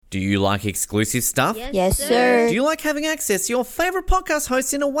Do you like exclusive stuff? Yes, sir. Do you like having access to your favourite podcast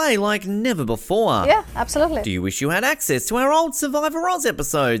hosts in a way like never before? Yeah, absolutely. Do you wish you had access to our old Survivor Oz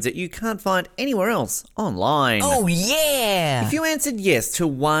episodes that you can't find anywhere else online? Oh, yeah! If you answered yes to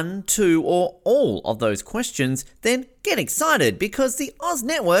one, two, or all of those questions, then get excited because the Oz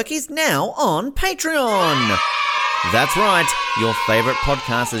Network is now on Patreon. That's right, your favourite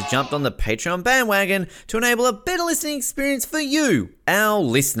podcast has jumped on the Patreon bandwagon to enable a better listening experience for you, our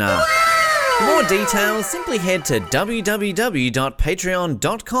listener. For more details, simply head to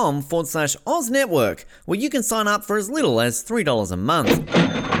www.patreon.com/Oz Network, where you can sign up for as little as $3 a month.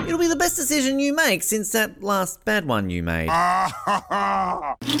 It'll be the best decision you make since that last bad one you made.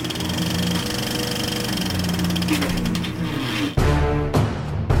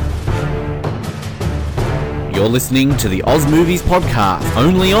 You're listening to the Oz Movies Podcast,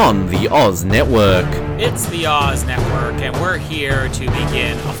 only on the Oz Network. It's the Oz Network, and we're here to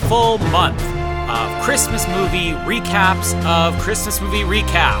begin a full month of Christmas movie recaps of Christmas movie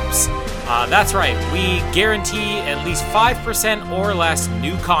recaps. That's right, we guarantee at least 5% or less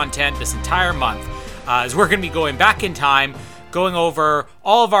new content this entire month, as we're going to be going back in time, going over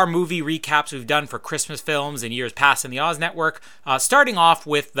all of our movie recaps we've done for Christmas films in years past in the Oz Network, starting off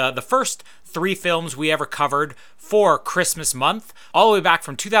with the first 3 films we ever covered for Christmas month, all the way back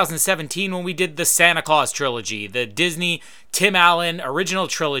from 2017 when we did the Santa Claus trilogy, the Disney Tim Allen original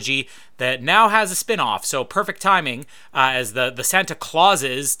trilogy that now has a spin-off, so perfect timing as the Santa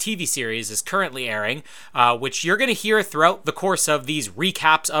Clauses TV series is currently airing, which you're going to hear throughout the course of these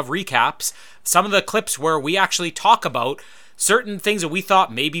recaps of recaps, some of the clips where we actually talk about certain things that we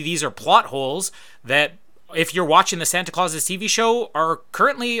thought maybe these are plot holes that, if you're watching the Santa Clauses TV show, are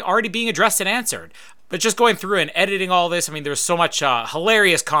currently already being addressed and answered. But just going through and editing all this, I mean, there's so much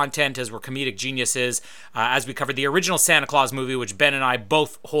hilarious content as we're comedic geniuses. As we covered the original Santa Claus movie, which Ben and I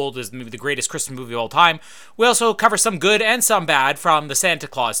both hold as maybe the greatest Christmas movie of all time. We also cover some good and some bad from the Santa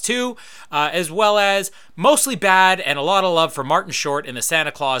Claus 2, as well as mostly bad and a lot of love for Martin Short in the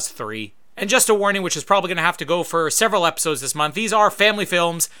Santa Claus 3. And just a warning, which is probably going to have to go for several episodes this month, these are family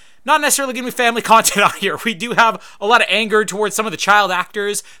films, not necessarily going to be family content on here. We do have a lot of anger towards some of the child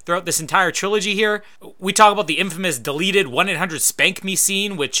actors throughout this entire trilogy here. We talk about the infamous deleted 1-800-SPANK-ME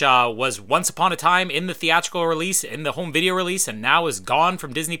scene, which was once upon a time in the theatrical release, in the home video release, and now is gone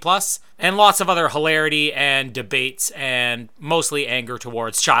from Disney+. And lots of other hilarity and debates and mostly anger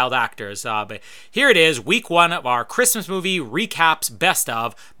towards child actors. But here it is, week 1 of our Christmas movie recaps best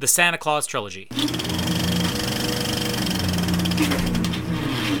of the Santa Claus trilogy.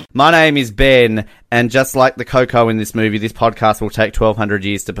 My name is Ben, and just like the Coco in this movie, this podcast will take 1,200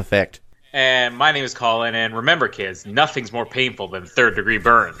 years to perfect. And my name is Colin, and remember, kids, nothing's more painful than third-degree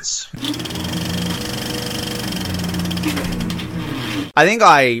burns. I think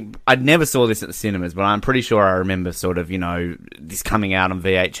I never saw this at the cinemas, but I'm pretty sure I remember sort of, this coming out on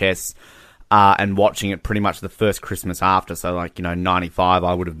VHS and watching it pretty much the first Christmas after. So, 95,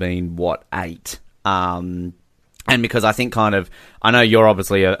 I would have been, 8? And because I think I know you're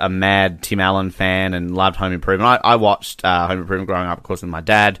obviously a mad Tim Allen fan and loved Home Improvement. I watched Home Improvement growing up, of course, with my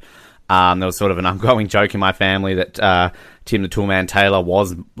dad. There was sort of an ongoing joke in my family that Tim the Toolman Taylor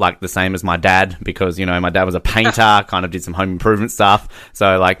was like the same as my dad because, my dad was a painter, kind of did some home improvement stuff.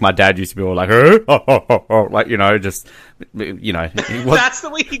 So, my dad used to be all like, just, That's the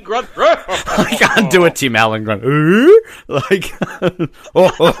way he grunts. I can't do a Tim Allen grunt. You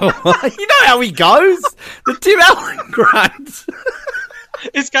know how he goes? The Tim Allen grunt.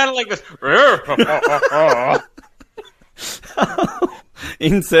 It's kind of like this.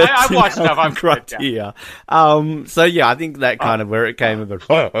 Insert I've watched enough. I'm grunt here. So yeah, I think that kind of where it came of it.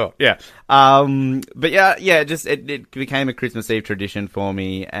 Yeah. But yeah, just it became a Christmas Eve tradition for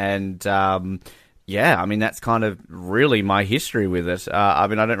me, and that's kind of really my history with it. I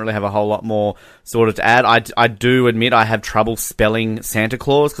don't really have a whole lot more sort of to add. I do admit I have trouble spelling Santa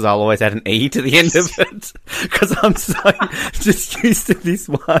Claus because I'll always add an E to the end of it because I'm so just used to this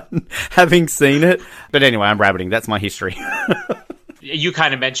one, having seen it. But anyway, I'm rabbiting. That's my history. You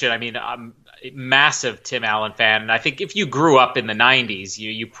kind of mentioned, I'm a massive Tim Allen fan, and I think if you grew up in the 90s,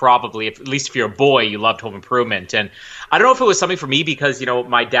 you probably, at least if you're a boy, you loved Home Improvement. And I don't know if it was something for me because,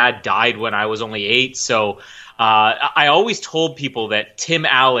 my dad died when I was only 8, so I always told people that Tim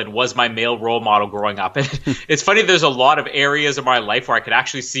Allen was my male role model growing up. And it's funny, there's a lot of areas of my life where I could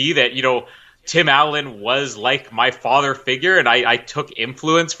actually see that, Tim Allen was like my father figure, and I took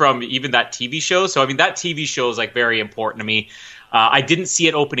influence from even that TV show. So, that TV show is very important to me. I didn't see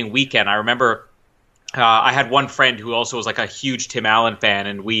it opening weekend. I remember I had one friend who also was a huge Tim Allen fan,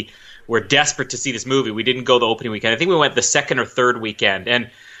 and we were desperate to see this movie. We didn't go the opening weekend. I think we went the second or third weekend. And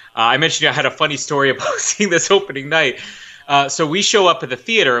I mentioned I had a funny story about seeing this opening night. So we show up at the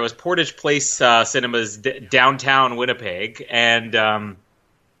theater. It was Portage Place Cinemas, downtown Winnipeg, and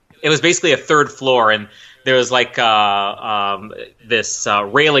it was basically a third floor, and there was like this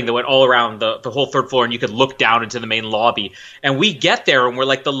railing that went all around the whole third floor, and you could look down into the main lobby. And we get there, and we're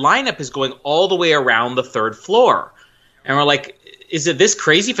like, the lineup is going all the way around the third floor. And we're like, is it this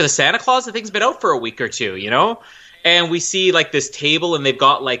crazy for the Santa Claus? The thing's been out for a week or two, you know? And we see like this table, and they've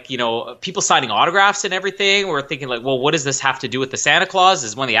got like, you know, people signing autographs and everything. We're thinking like, well, what does this have to do with the Santa Claus?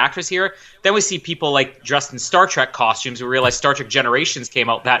 Is one of the actors here? Then we see people like dressed in Star Trek costumes. We realize Star Trek Generations came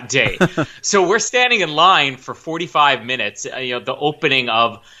out that day. So we're standing in line for 45 minutes, you know, the opening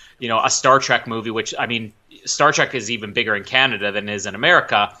of, you know, a Star Trek movie, which, I mean, Star Trek is even bigger in Canada than it is in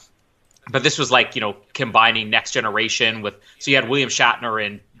America. But this was like, you know, combining Next Generation with, so you had William Shatner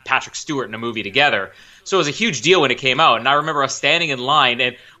and Patrick Stewart in a movie together. So it was a huge deal when it came out. And I remember us standing in line,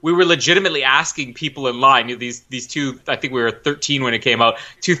 and we were legitimately asking people in line, you know, these two, I think we were 13 when it came out,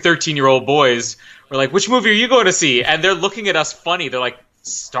 two 13-year-old boys were like, which movie are you going to see? And they're looking at us funny. They're like,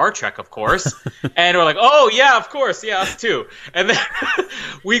 Star Trek, of course. And we're like, oh, yeah, of course. Yeah, us too. And then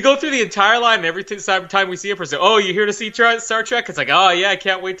we go through the entire line, and every time we see a person, oh, you here to see Star Trek? It's like, oh, yeah, I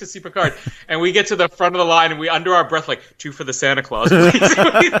can't wait to see Picard. And we get to the front of the line, and we, under our breath, like, two for the Santa Claus, please.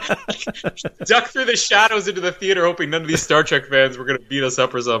 We duck through the shadows into the theater, hoping none of these Star Trek fans were going to beat us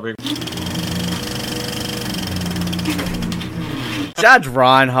up or something. Judge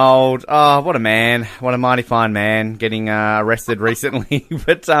Reinhold, oh, what a man. What a mighty fine man, getting arrested recently.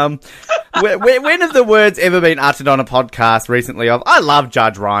 But when have the words ever been uttered on a podcast recently of, I love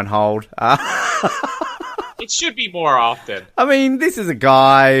Judge Reinhold? It should be more often. I mean, this is a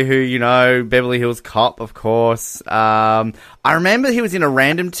guy who, you know, Beverly Hills Cop, of course. I remember he was in a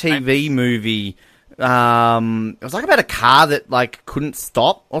random TV movie. It was like about a car that, like, couldn't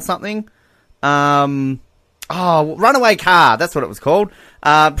stop or something. Oh, Runaway Car. That's what it was called.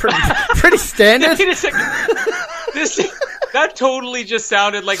 Pretty standard. Wait a second. That totally just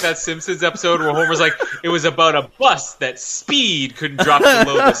sounded like that Simpsons episode where Homer's like, it was about a bus that speed couldn't drop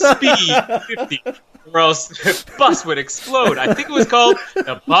below the speed 50, or else the bus would explode. I think it was called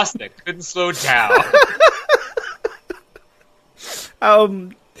The Bus That Couldn't Slow Down.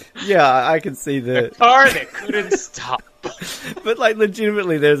 Yeah, I can see the car that couldn't stop. But, like,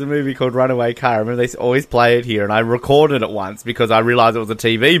 legitimately, there's a movie called Runaway Car. I remember they always play it here, and I recorded it once because I realised it was a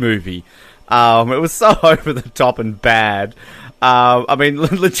TV movie. It was so over the top and bad. I mean,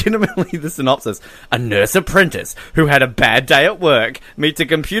 legitimately, the synopsis. A nurse apprentice who had a bad day at work meets a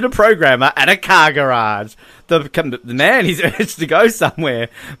computer programmer at a car garage. The man is urged to go somewhere,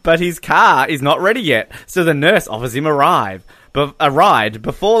 but his car is not ready yet, so the nurse offers him a ride.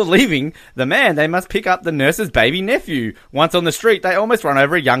 Before leaving, they must pick up the nurse's baby nephew. Once on the street, they almost run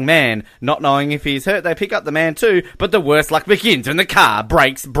over a young man. Not knowing if he's hurt, they pick up the man too, but the worst luck begins when the car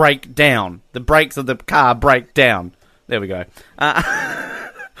break down. The brakes of the car break down. There we go.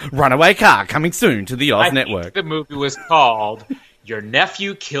 Runaway Car, coming soon to the Oz Network. Think the movie was called Your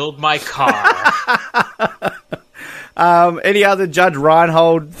Nephew Killed My Car. Any other Judge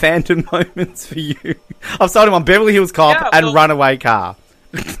Reinhold phantom moments for you? I've sold him on Beverly Hills Cop and Runaway Car.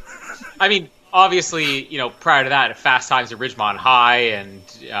 I mean, obviously, you know, prior to that, Fast Times at Ridgemont High, and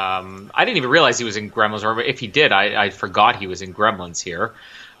I didn't even realize he was in Gremlins, or if he did, I forgot he was in Gremlins here.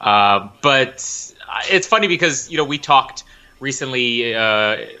 But it's funny because, you know, we talked recently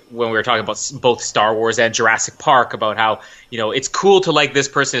when we were talking about both Star Wars and Jurassic Park about how, you know, it's cool to like this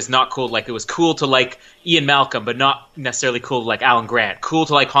person, it's not cool. Like, it was cool to like Ian Malcolm, but not necessarily cool to like Alan Grant. Cool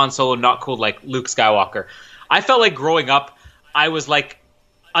to like Han Solo, not cool to like Luke Skywalker. I felt like growing up, I was like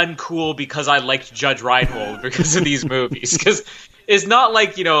uncool because I liked Judge Reinhold because of these movies. Because it's not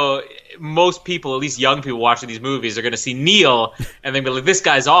like, you know, most people, at least young people watching these movies, are going to see Neil and then be like, this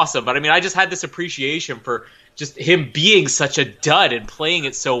guy's awesome. But I mean, I just had this appreciation for just him being such a dud and playing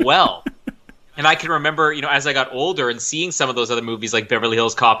it so well. And I can remember, you know, as I got older and seeing some of those other movies like Beverly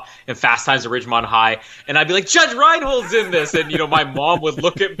Hills Cop and Fast Times at Ridgemont High, and I'd be like, Judge Reinhold's in this. And, you know, my mom would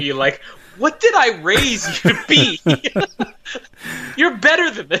look at me like, what did I raise you to be? You're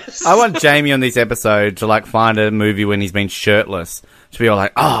better than this. I want Jamie on this episode to, like, find a movie when he's been shirtless. To be all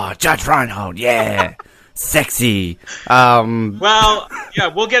like, oh, Judge Reinhold, yeah. Sexy. Well, yeah,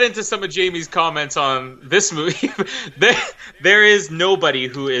 we'll get into some of Jamie's comments on this movie. There is nobody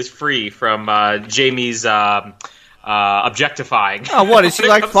who is free from Jamie's objectifying. Oh, what? Is she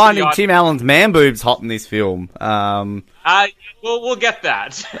like finding Tim Allen's man boobs hot in this film? We'll get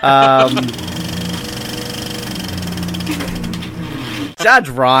that. Judge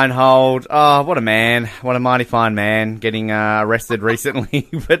Reinhold. Oh, what a man. What a mighty fine man getting arrested recently.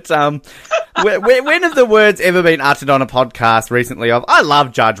 But when have the words ever been uttered on a podcast recently of, I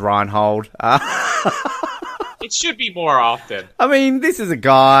love Judge Reinhold? It should be more often. I mean, this is a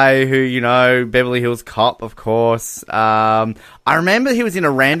guy who, Beverly Hills Cop, of course. I remember he was in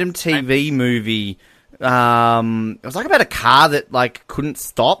a random TV movie. It was like about a car that couldn't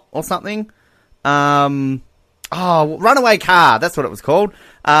stop or something. Runaway Car. That's what it was called.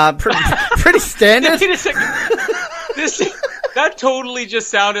 Pretty standard. Wait a second. That totally just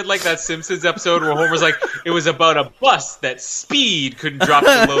sounded like that Simpsons episode where Homer's like, it was about a bus that speed couldn't drop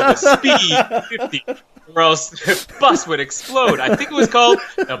below the speed 50, or else the bus would explode. I think it was called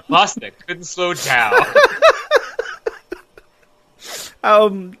The Bus That Couldn't Slow Down.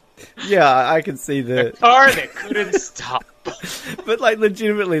 Yeah, I can see the car that couldn't stop. But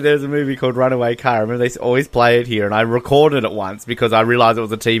legitimately, there's a movie called Runaway Car. I remember they always play it here, and I recorded it once because I realised it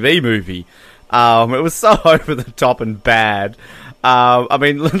was a TV movie. It was so over the top and bad. I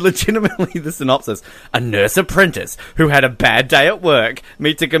mean, legitimately, the synopsis: a nurse apprentice who had a bad day at work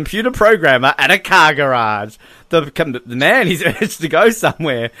meets a computer programmer at a car garage. The man, he's urged to go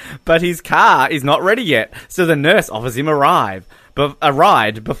somewhere, but his car is not ready yet, so the nurse offers him a ride.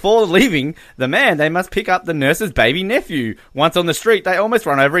 Before leaving, they must pick up the nurse's baby nephew. Once on the street, they almost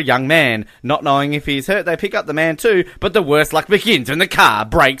run over a young man. Not knowing if he's hurt, they pick up the man too, but the worst luck begins when the car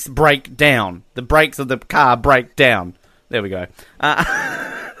break down. The brakes of the car break down. There we go.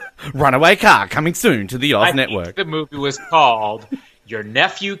 Runaway Car, coming soon to the Oz Network. Think the movie was called Your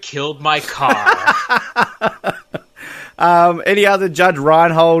Nephew Killed My Car. Any other Judge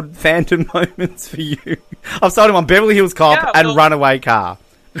Reinhold phantom moments for you? I've sold him on Beverly Hills Cop and Runaway Car.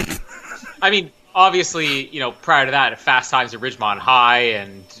 I mean, obviously, prior to that, Fast Times at Ridgemont High,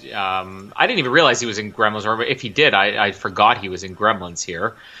 and I didn't even realize he was in Gremlins, or if he did, I forgot he was in Gremlins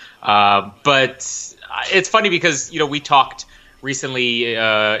here. But it's funny because, we talked recently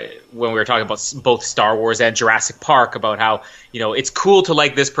when we were talking about both Star Wars and Jurassic Park about how, it's cool to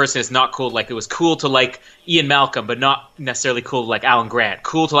like this person. It's not cool. Like, it was cool to like Ian Malcolm, but not necessarily cool to like Alan Grant.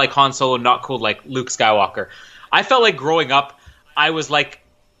 Cool to like Han Solo, not cool to like Luke Skywalker. I felt like growing up, I was like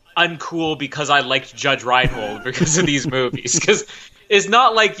uncool because I liked Judge Reinhold because of these movies. Because it's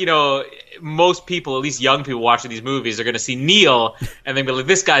not like, most people, at least young people watching these movies, are going to see Neil and then be like,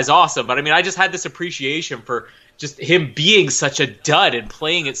 this guy's awesome. But I mean, I just had this appreciation for just him being such a dud and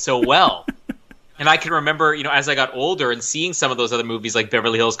playing it so well. And I can remember, as I got older and seeing some of those other movies like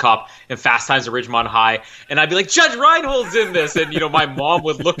Beverly Hills Cop and Fast Times at Ridgemont High, and I'd be like, Judge Reinhold's in this. And, my mom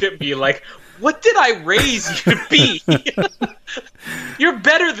would look at me like, what did I raise you to be? You're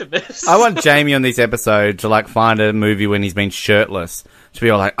better than this. I want Jamie on this episode to find a movie when he's been shirtless. To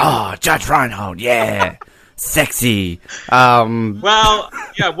be all like, oh, Judge Reinhold, yeah. Sexy. Well,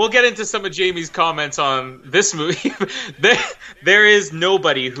 yeah, we'll get into some of Jamie's comments on this movie. there is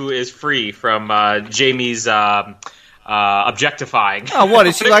nobody who is free from Jamie's objectifying. Oh, what?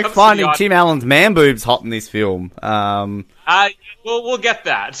 Is she finding Tim Allen's man boobs hot in this film? We'll get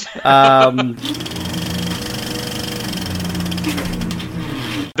that.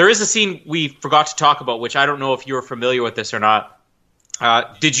 There is a scene we forgot to talk about, which I don't know if you were familiar with this or not.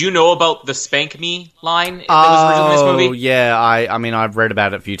 Did you know about the "Spank Me" line that was originally in this movie? Yeah, I mean, I've read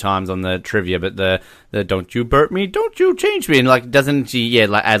about it a few times on the trivia, but the "Don't you burp me, don't you change me," and doesn't she add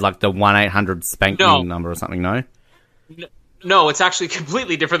the 1-800 spank me number or something? No, it's actually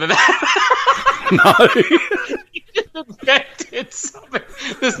completely different than that. No, you just invented something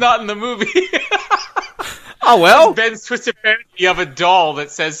that's not in the movie. Oh, well. Ben's twisted fantasy of a doll that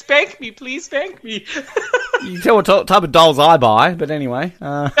says, "Spank me, please spank me." You can tell what type of dolls I buy, but anyway.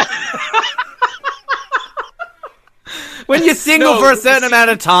 When you're single for a certain amount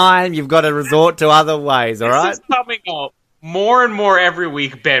of time, you've got to resort to other ways, all right? This is coming out more and more every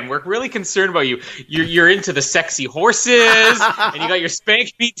week, Ben. We're really concerned about you. You're into the sexy horses, and you got your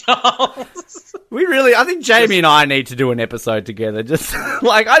Spank Me dolls. I think Jamie and I need to do an episode together. Just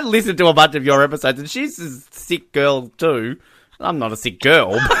I listened to a bunch of your episodes, and she's a sick girl too. I'm not a sick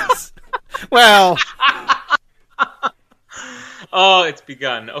girl, but well. Oh, it's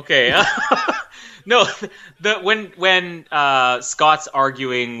begun. Okay. No, when Scott's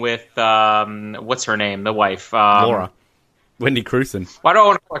arguing with what's her name, the wife, Laura. Wendy Crewson. Why do I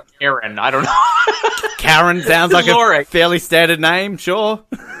want to call her Karen? I don't know. Karen sounds like a fairly standard name, sure.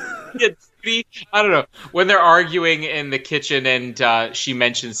 I don't know. When they're arguing in the kitchen and she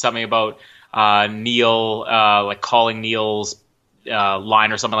mentions something about Neil, calling Neil's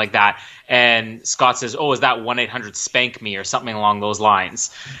line or something like that. And Scott says, "Oh, is that 1-800-SPANK-ME," or something along those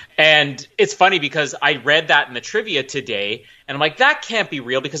lines. And it's funny because I read that in the trivia today, and I'm like, that can't be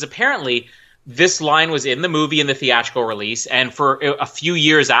real, because apparently this line was in the movie in the theatrical release, and for a few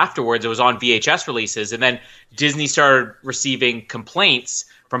years afterwards, it was on VHS releases. And then Disney started receiving complaints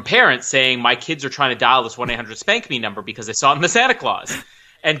from parents saying, my kids are trying to dial this 1-800-SPANK-ME number because they saw it in the Santa Claus.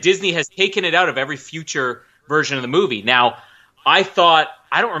 And Disney has taken it out of every future version of the movie. Now, I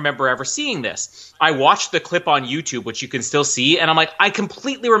don't remember ever seeing this. I watched the clip on YouTube, which you can still see, and I'm like, I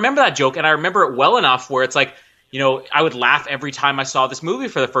completely remember that joke, and I remember it well enough where it's like, I would laugh every time I saw this movie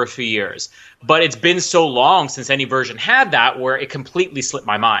for the first few years. But it's been so long since any version had that where it completely slipped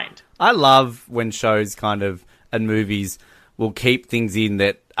my mind. I love when shows and movies will keep things in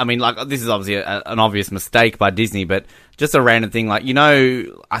that, this is obviously an obvious mistake by Disney, but just a random thing, I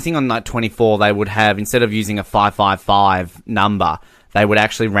think on night 24, they would have, instead of using a 555 number, they would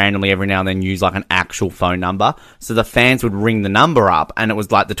actually randomly every now and then use an actual phone number. So the fans would ring the number up, and it was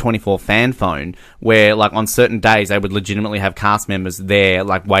the 24 fan phone, where on certain days they would legitimately have cast members there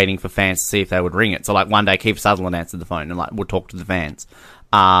waiting for fans to see if they would ring it. So one day Keith Sutherland answered the phone and would talk to the fans.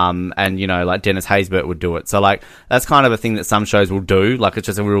 And Dennis Haysbert would do it. So that's kind of a thing that some shows will do. It's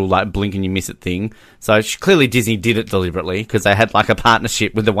just a real blink and you miss it thing. So clearly Disney did it deliberately because they had a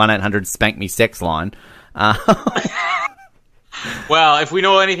partnership with the 1-800-SPANK-ME sex line. Well, if we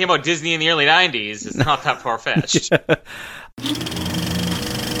know anything about Disney in the early 90s, it's not that far-fetched.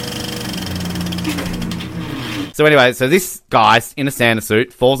 So anyway, this guy in a Santa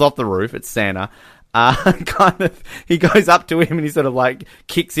suit falls off the roof. It's Santa. He goes up to him and he sort of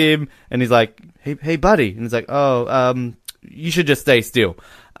kicks him and he's like, hey buddy. And he's like, you should just stay still.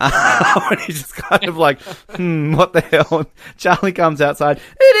 And he's just kind of like, what the hell? And Charlie comes outside.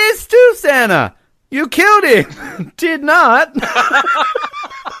 It is Stu, Santa. You killed him! Did not! Now,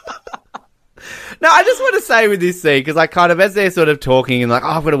 I just want to say with this scene, because as they're sort of talking and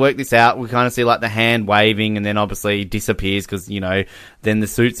I've got to work this out, we kind of see the hand waving and then obviously disappears because, then the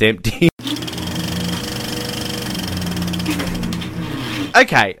suit's empty.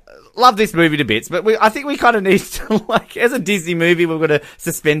 Okay, love this movie to bits, but I think we kind of need to, as a Disney movie, we're going to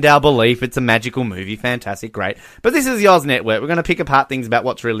suspend our belief. It's a magical movie. Fantastic, great. But this is the Oz Network. We're going to pick apart things about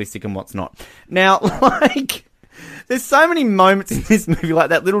what's realistic and what's not. Now, there's so many moments in this movie,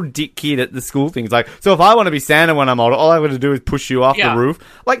 that little dick kid at the school thing. It's so if I want to be Santa when I'm older, all I've got to do is push you off the roof.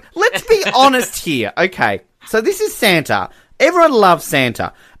 Let's be honest here. Okay, so this is Santa. Everyone loves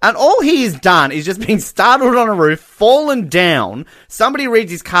Santa. And all he has done is just been startled on a roof, fallen down, somebody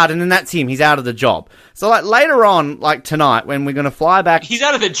reads his card, and then that's him. He's out of the job. So, later on, tonight, when we're going to fly back... He's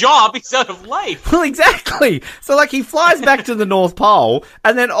out of the job. He's out of life. Well, exactly. So, he flies back to the North Pole,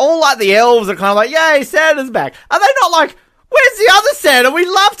 and then all, the elves are kind of yay, Santa's back. Are they not where's the other Santa? We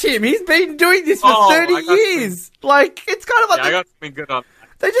loved him. He's been doing this for 30 years. It's kind of I got something good on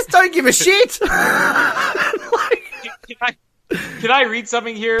that. They just don't give a shit. Can I read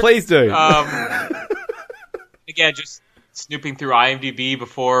something here? Please do. Again, just snooping through IMDb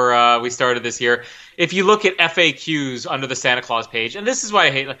before we started this year. If you look at FAQs under the Santa Claus page, and this is why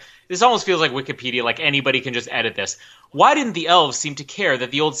I hate, this almost feels like Wikipedia, anybody can just edit this. Why didn't the elves seem to care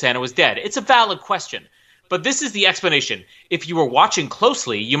that the old Santa was dead? It's a valid question. But this is the explanation. If you were watching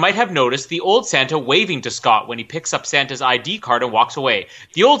closely, you might have noticed the old Santa waving to Scott when he picks up Santa's ID card and walks away.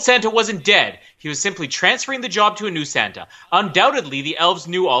 The old Santa wasn't dead. He was simply transferring the job to a new Santa. Undoubtedly, the elves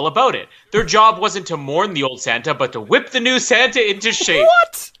knew all about it. Their job wasn't to mourn the old Santa, but to whip the new Santa into shape.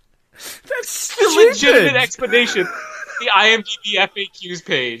 What? That's stupid. The legitimate explanation. The IMDb FAQs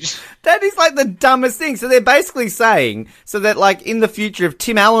page. That is the dumbest thing. So they're basically saying so that in the future if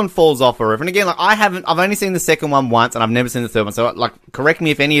Tim Allen falls off a roof, and again I've only seen the second one once and I've never seen the third one, so correct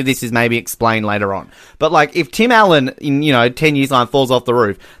me if any of this is maybe explained later on. But if Tim Allen in 10 years time falls off the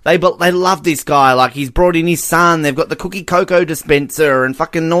roof, they love this guy. He's brought in his son, they've got the cookie cocoa dispenser and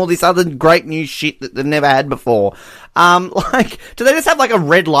fucking all this other great new shit that they've never had before. Do they just have a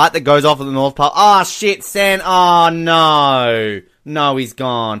red light that goes off at the North Pole? Oh shit, San. Oh no. No, he's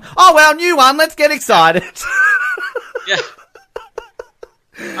gone. Oh well, new one. Let's get excited. Yeah.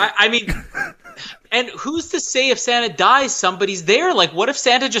 I mean, and who's to say if Santa dies, somebody's there? What if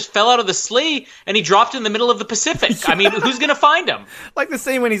Santa just fell out of the sleigh and he dropped in the middle of the Pacific? I mean, who's going to find him? The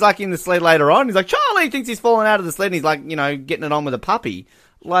scene when he's in the sled later on, he's Charlie thinks he's fallen out of the sled and he's getting it on with a puppy.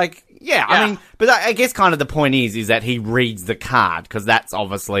 Like, yeah, I mean, but I guess kind of the point is that he reads the card, because that's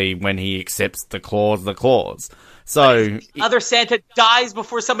obviously when he accepts the clause. So other Santa dies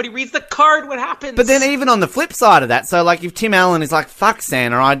before somebody reads the card. What happens? But then even on the flip side of that, so like if Tim Allen is like, fuck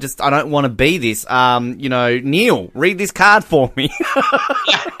Santa, I don't want to be this, Neil, read this card for me.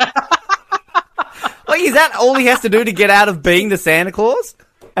 Like, is that all he has to do to get out of being the Santa Claus?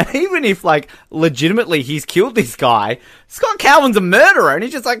 And even if, like, legitimately he's killed this guy, Scott Calvin's a murderer, and he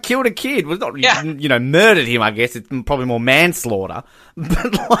just, like, killed a kid. Well, not, murdered him, I guess. It's probably more manslaughter.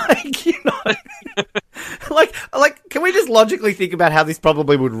 But, like, like, can we just logically think about how this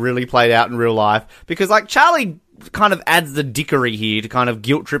probably would really play out in real life? Because, like, Charlie kind of adds the dickery here to kind of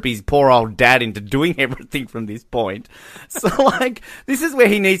guilt trip his poor old dad into doing everything from this point. So, like, this is where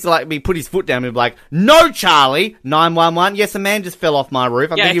he needs to, like, put his foot down and be like, no, Charlie, 911, yes, a man just fell off my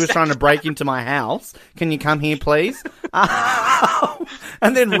roof. I think he was trying to break into my house. Can you come here, please?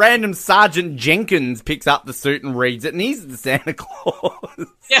 And then random Sergeant Jenkins picks up the suit and reads it, and he's the Santa Claus.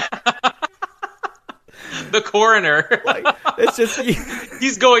 Yeah. The coroner. Like, it's just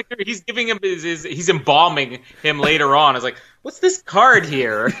he's going through. He's giving him he's embalming him later on. It's like, what's this card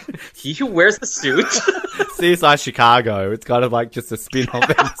here? He who wears the suit. CSI Chicago. It's kind of like just a spin-off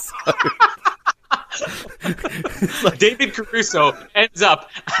episode. Like, David Caruso ends up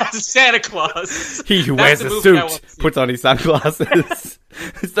as Santa Claus. He who wears the suit puts on his sunglasses.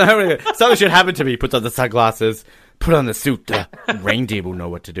 Something should happen to me. Puts on the sunglasses. Put on the suit. Reindeer will know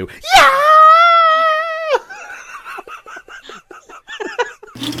what to do. Yeah.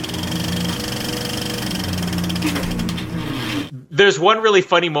 There's one really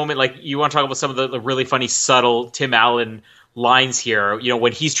funny moment, like, you want to talk about some of the really funny, subtle Tim Allen lines here. You know,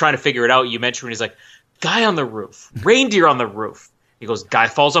 when he's trying to figure it out, you mentioned when he's like, guy on the roof, reindeer on the roof. He goes, guy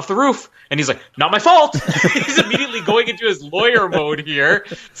falls off the roof. And he's like, not my fault. He's immediately going into his lawyer mode here.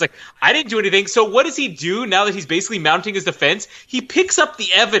 It's like, I didn't do anything. So what does he do now that he's basically mounting his defense? He picks up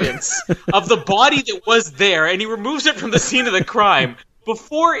the evidence of the body that was there, and he removes it from the scene of the crime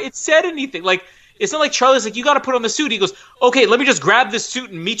before it said anything. Like, it's not like Charlie's like, you got to put on the suit. He goes, okay, let me just grab this suit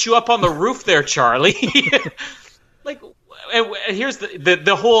and meet you up on the roof there, Charlie. Like, and here's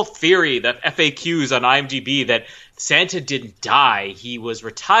the whole theory, the FAQs on IMDb, that Santa didn't die. He was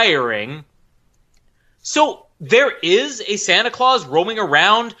retiring. So there is a Santa Claus roaming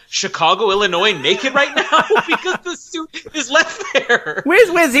around Chicago, Illinois naked right now because the suit is left there.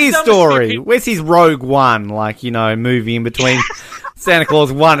 Where's his story? Where's his Rogue One, like, movie in between Santa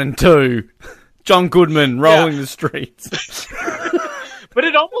Claus 1 and 2? John Goodman rolling the streets. But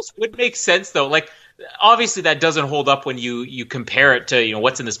it almost would make sense, though. Like, obviously that doesn't hold up when you compare it to,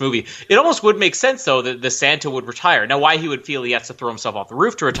 what's in this movie. It almost would make sense, though, that the Santa would retire. Now, why he would feel he has to throw himself off the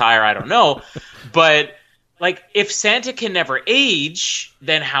roof to retire, I don't know. But, like, if Santa can never age,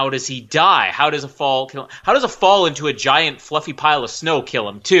 then how does he die? How does a fall into a giant fluffy pile of snow kill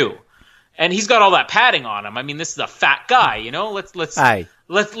him, too? And he's got all that padding on him. I mean, this is a fat guy,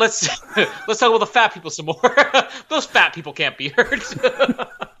 Let's talk about the fat people some more. Those fat people can't be hurt.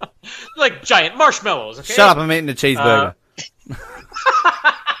 Like giant marshmallows. Okay? Shut up! I'm eating a cheeseburger.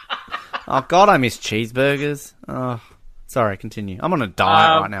 Oh God, I miss cheeseburgers. Oh, sorry. Continue. I'm on a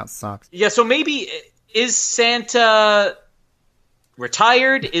diet right now. It sucks. Yeah. So maybe is Santa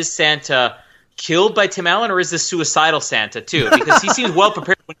retired? Is Santa killed by Tim Allen, or is this suicidal Santa too? Because he seems well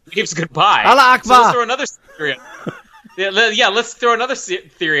prepared when he gives goodbye. Allah Akbar. So let's throw another theory. Yeah, let's throw another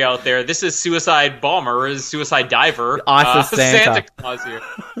theory out there. This is suicide bomber, or is suicide diver. ISIS Santa Claus here.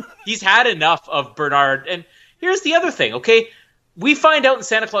 He's had enough of Bernard. And here's the other thing, okay? We find out in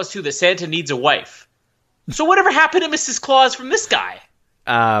Santa Claus 2 that Santa needs a wife. So whatever happened to Mrs. Claus from this guy?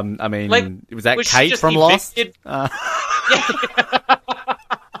 I mean, like, was that Kate from Lost?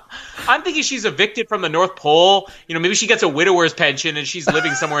 I'm thinking she's evicted from the North Pole. Maybe she gets a widower's pension and she's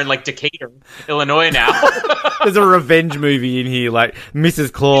living somewhere in, like, Decatur, Illinois now. There's a revenge movie in here, like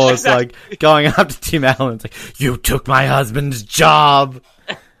Mrs. Claus, like, going up to Tim Allen. It's like, you took my husband's job.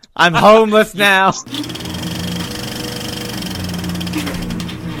 I'm homeless now.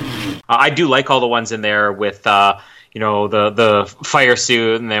 I do like all the ones in there with, the fire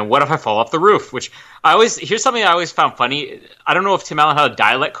suit, and then what if I fall off the roof? Which here's something I always found funny. I don't know if Tim Allen had a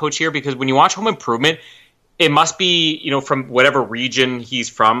dialect coach here, because when you watch Home Improvement, it must be, from whatever region he's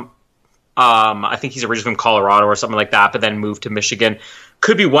from. I think he's originally from Colorado or something like that, but then moved to Michigan.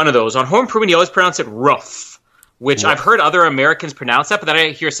 Could be one of those. On Home Improvement, he always pronounce it roof, which I've heard other Americans pronounce that, but then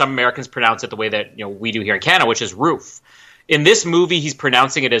I hear some Americans pronounce it the way that we do here in Canada, which is roof. In this movie, he's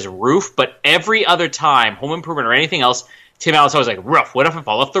pronouncing it as roof, but every other time, Home Improvement or anything else, Tim Allen's always like, roof, what if I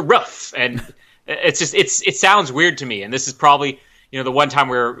fall off the roof? And it's just, it sounds weird to me. And this is probably, the one time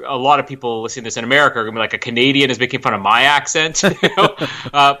where a lot of people listening to this in America are going to be like, a Canadian is making fun of my accent.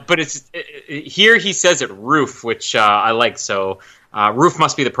 But here he says it roof, which I like. So roof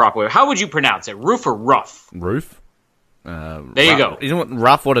must be the proper way. How would you pronounce it? Roof or rough? Roof. There you go. Isn't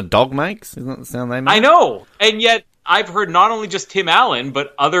rough what a dog makes? Isn't that the sound they make? I know. And yet I've heard not only just Tim Allen,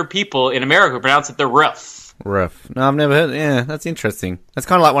 but other people in America pronounce it the roof. Roof. No, I've never heard. Yeah, that's interesting. That's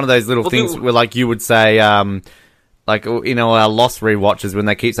kind of like one of those little things where, like, you would say, like, our Lost rewatches, when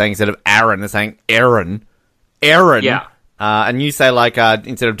they keep saying, instead of Aaron, they're saying Aaron. Aaron. Yeah. And you say, like,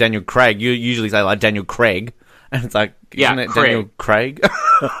 instead of Daniel Craig, you usually say, like, Daniel Craig. And it's like, isn't it Craig. Daniel Craig?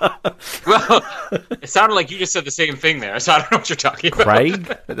 Well, it sounded like you just said the same thing there, so I don't know what you're talking about.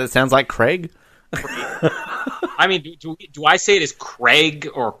 Craig? That sounds like Craig? I mean, do I say it as Craig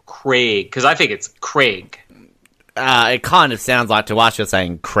or Craig? Because I think it's Craig. It kind of sounds like, to us, you're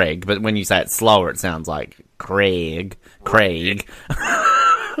saying Craig, but when you say it slower, it sounds like Craig. Craig.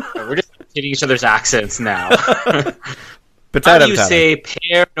 We're just hitting each other's accents now. Potato, how do you say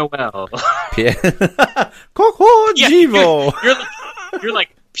Père Noël? Coco Givo. You're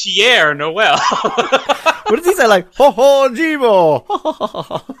like Pierre Noël. What does he say? Like, ho ho Givo.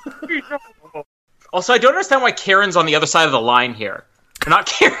 Also, I don't understand why Karen's on the other side of the line here. Not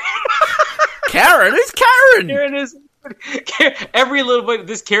Karen. Karen? Who's Karen? Karen is... Every little bit,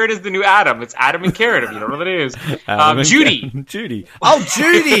 this Karen is the new Adam. It's Adam and Karen, if you don't know what it is. Judy. Judy. Oh,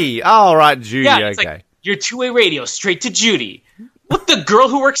 Judy. Oh, right, Judy. Yeah, okay. Like, your two-way radio, straight to Judy. What, the girl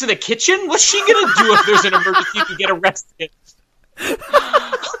who works in the kitchen? What's she gonna do if there's an emergency to get arrested?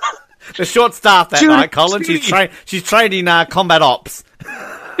 The short staff that Judy, night, Colin. Judy. She's trained in combat ops.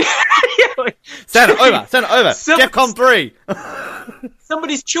 Send it over. DEFCON 3.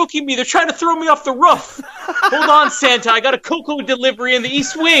 Somebody's choking me. They're trying to throw me off the roof. Hold on, Santa. I got a cocoa delivery in the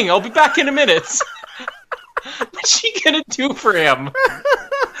East Wing. I'll be back in a minute. What's she gonna do for him?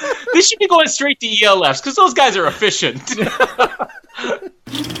 They should be going straight to ELFs, because those guys are efficient.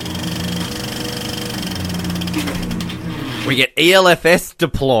 We get ELFS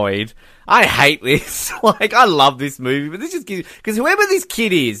deployed. I hate this. Like, I love this movie, but this just gives... Because whoever this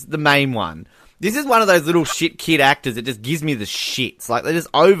kid is, the main one, this is one of those little shit kid actors that just gives me the shits. Like, they just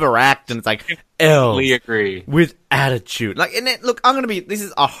overact, and it's like, Totally agree. with attitude. Like, and look, I'm going to be... This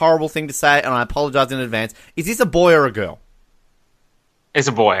is a horrible thing to say, and I apologize in advance. Is this a boy or a girl? It's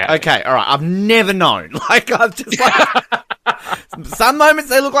a boy. Okay, all right. I've never known. Like, I've just like... Some moments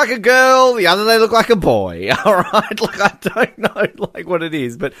they look like a girl, the other they look like a boy. All right, like, I don't know like what it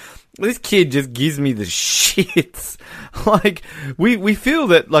is, but this kid just gives me the shits. Like, we feel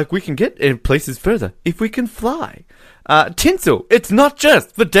that, like, we can get places further if we can fly. Tinsel, it's not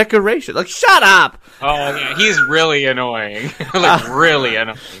just for decoration. Like, shut up. Oh yeah, he's really annoying. Like, really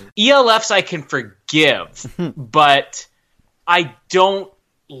annoying. ELFs I can forgive, but I don't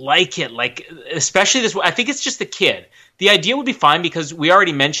like it. Like, especially this. I think it's just the kid. The idea would be fine because we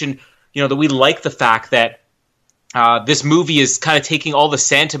already mentioned, that we like the fact that this movie is kind of taking all the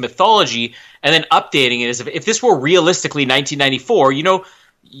Santa mythology and then updating it as if this were realistically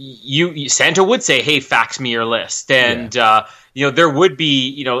 1994. Santa would say, "Hey, fax me your list," and there would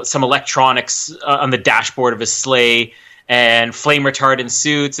be some electronics on the dashboard of his sleigh and flame retardant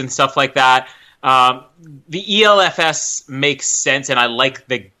suits and stuff like that. The ELFS makes sense, and I like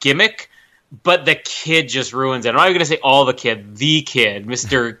the gimmick. But the kid just ruins it. I'm not even going to say all the kid,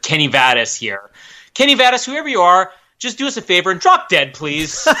 Mr. Kenny Vadas here. Kenny Vadas, whoever you are, just do us a favor and drop dead,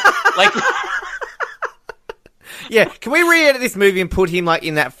 please. Like, yeah, can we re-edit this movie and put him like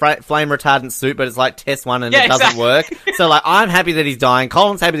in that flame retardant suit, but it's like test one and it doesn't work? So like, I'm happy that he's dying.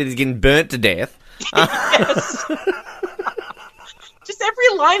 Colin's happy that he's getting burnt to death. Yes. Just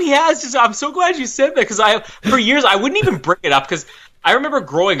every line he has. I'm so glad you said that because for years I wouldn't even bring it up because I remember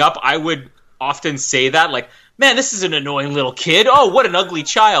growing up I would often say that, like, man, this is an annoying little kid. Oh, what an ugly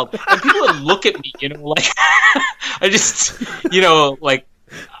child. And people would look at me, like, I just, like,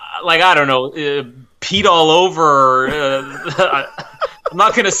 I don't know, peed all over. I'm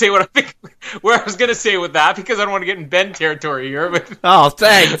not going to say what I think, where I was going to say with that because I don't want to get in Ben territory here. But, oh,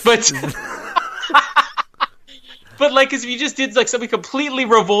 thanks. But like, if you just did like something completely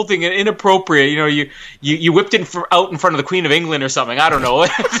revolting and inappropriate, you whipped it out in front of the Queen of England or something. I don't know.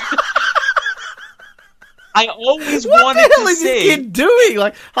 I always wanted to say... What the hell is this kid doing?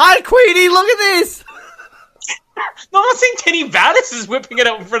 Like, hi, Queenie, look at this! No, I'm not saying Kenny Vadas is whipping it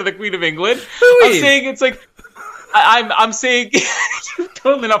out in front of the Queen of England. Who I'm is? saying it's like... I'm saying you're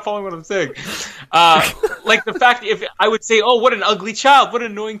totally not following what I'm saying. Like the fact, if I would say, "Oh, what an ugly child, what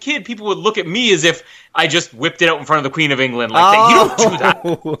an annoying kid," people would look at me as if I just whipped it out in front of the Queen of England. Like you don't do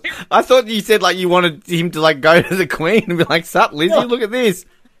that. I thought you said like you wanted him to like go to the Queen and be like, "Sup, Lizzie? No. Look at this.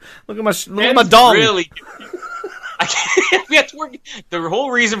 Look at my dong." Really. We have to work. The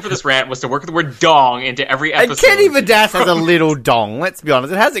whole reason for this rant was to work the word "dong" into every episode. And Kenny Vidas has a little dong. Let's be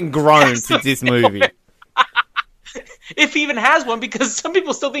honest; it hasn't grown since this movie. If he even has one, because some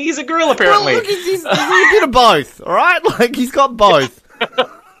people still think he's a girl, apparently. Well, look, he's a bit of both, all right? Like, he's got both.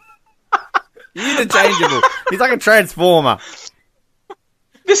 He's interchangeable. He's like a transformer.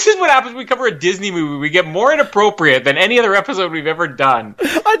 This is what happens when we cover a Disney movie. We get more inappropriate than any other episode we've ever done.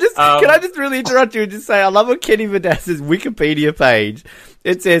 Can I just really interrupt you and just say, I love what Kenny Vidas's Wikipedia page.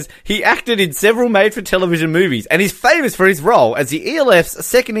 It says, he acted in several made-for-television movies and is famous for his role as the ELF's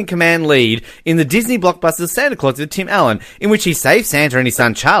second-in-command lead in the Disney blockbuster Santa Claus with Tim Allen, in which he saved Santa and his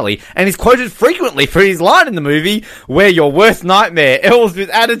son Charlie, and is quoted frequently for his line in the movie, "We're your worst nightmare, elves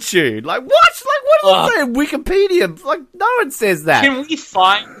with attitude." Like, what? Like, what does it say in Wikipedia? Like, no one says that. Can we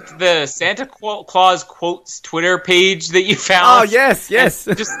find the Santa Claus quotes Twitter page that you found? Oh, yes.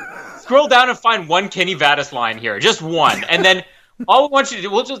 And just scroll down and find one Kenny Vadas line here. Just one. And then all we want you to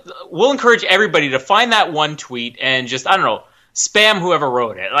do, we'll encourage everybody to find that one tweet and just, I don't know, spam whoever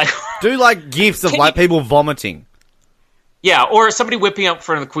wrote it. Like, do like gifs of like people vomiting. Yeah, or somebody whipping up in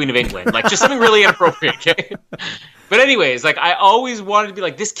front of the Queen of England. Like, just something really inappropriate, okay? But anyways, like, I always wanted to be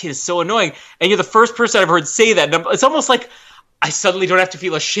like, this kid is so annoying. And you're the first person I've heard say that. And it's almost like I suddenly don't have to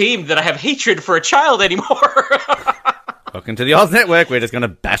feel ashamed that I have hatred for a child anymore. Welcome to the Oz Network. We're just going to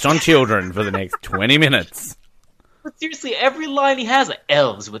bash on children for the next 20 minutes. But seriously, every line he has, like,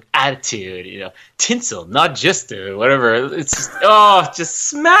 elves with attitude, you know, tinsel, not just whatever. It's just, just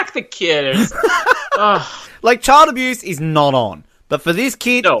smack the kid. Like, child abuse is not on. But for this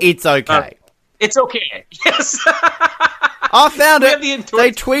kid, it's okay. It's okay. Yes. I found it.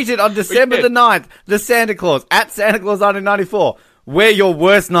 They tweeted on December the 9th, the Santa Claus, at Santa Claus 1994. "We're your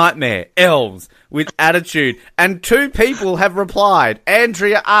worst nightmare, elves with attitude." And 2 people have replied.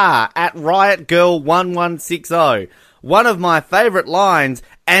 Andrea R. at RiotGirl1160. "One of my favourite lines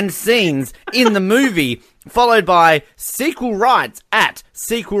and scenes in the movie," followed by Sequel Rights at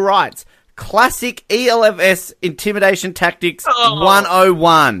Sequel Rights. "Classic ELFS intimidation tactics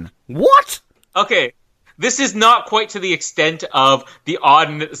 101. What? Okay. This is not quite to the extent of the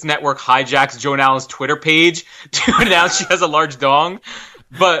Odd Network hijacks Joan Allen's Twitter page to announce she has a large dong.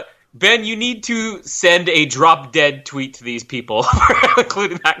 But, Ben, you need to send a drop-dead tweet to these people,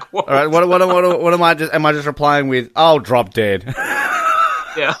 including that quote. All right, what am I just? Am I just replying with, "Oh, drop dead"?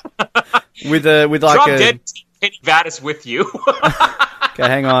 Yeah. with like drop dead. Kenny Vadas with you. Okay,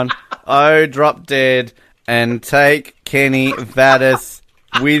 hang on. Oh, drop dead and take Kenny Vadas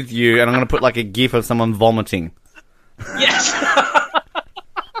with you, and I'm going to put like a gif of someone vomiting. Yes.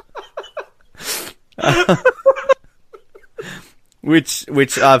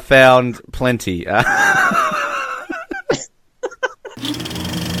 Which I've found plenty.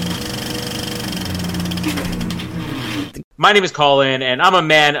 My name is Colin, and I'm a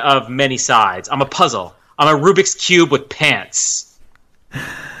man of many sides. I'm a puzzle. I'm a Rubik's Cube with pants.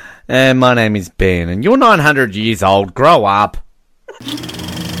 And my name is Ben, and you're 900 years old. Grow up.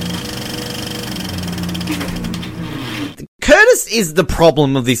 Curtis is the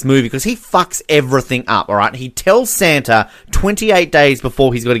problem of this movie because he fucks everything up, alright? He tells Santa 28 days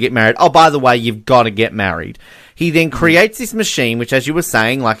before he's got to get married, "Oh, by the way, you've got to get married." He then creates this machine, which, as you were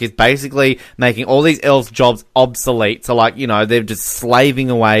saying, like, is basically making all these elves' jobs obsolete. So, like, you know, they're just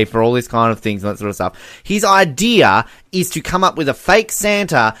slaving away for all these kind of things and that sort of stuff. His idea is to come up with a fake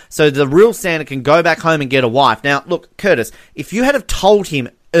Santa so the real Santa can go back home and get a wife. Now, look, Curtis, if you had have told him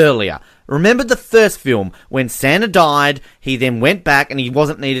earlier, remember the first film when Santa died, he then went back and he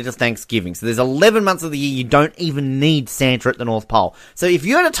wasn't needed at Thanksgiving. So there's 11 months of the year you don't even need Santa at the North Pole. So if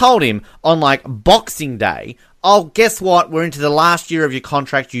you had have told him on, like, Boxing Day, "Oh, guess what? We're into the last year of your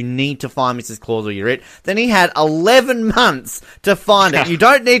contract. You need to find Mrs. Claus or you're it." Then he had 11 months to find it. You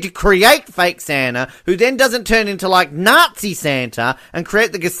don't need to create fake Santa, who then doesn't turn into, like, Nazi Santa and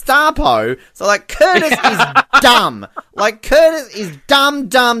create the Gestapo. So, like, Curtis is dumb. Like, Curtis is dumb.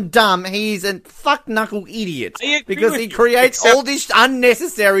 He's a fuck-knuckle idiot. Because he creates all this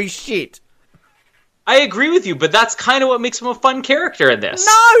unnecessary shit. I agree with you, but that's kind of what makes him a fun character in this.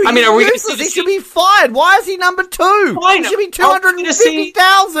 No, I mean, are we useless. He should be fired. Why is he number 2? Fine. He should be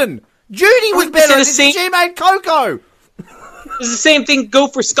 250,000. Judy was better. She made Coco. Does the same thing go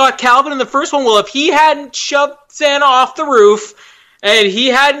for Scott Calvin in the first one? Well, if he hadn't shoved Santa off the roof, and he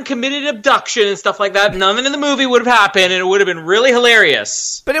hadn't committed abduction and stuff like that, nothing in the movie would have happened, and it would have been really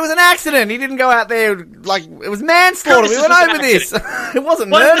hilarious. But it was an accident. He didn't go out there like it was manslaughter. We went over this. It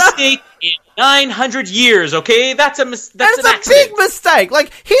wasn't One murder. mistake in 900 years. Okay, that's an accident. Big mistake.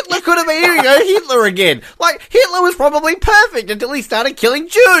 Like Hitler could have been. Here we go, Hitler again. Like Hitler was probably perfect until he started killing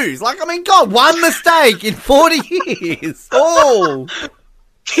Jews. Like I mean, God, one mistake in 40 years. Oh.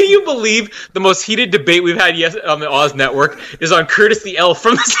 Can you believe the most heated debate we've had on the Oz Network is on Curtis the Elf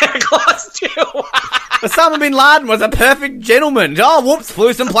from the Santa Claus 2? Osama bin Laden was a perfect gentleman. Oh, whoops,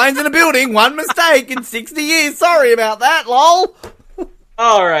 flew some planes in a building. One mistake in 60 years. Sorry about that, lol.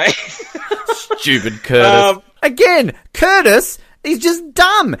 All right. Stupid Curtis. Again, Curtis is just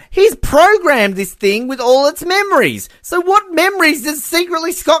dumb. He's programmed this thing with all its memories. So what memories does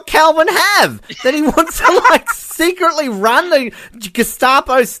secretly Scott Calvin have that he wants to, like, secretly run the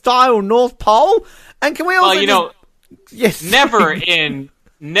Gestapo-style North Pole? And can we also yes.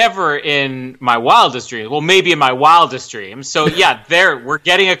 Never in my wildest dreams. Well, maybe in my wildest dreams. So, yeah, we're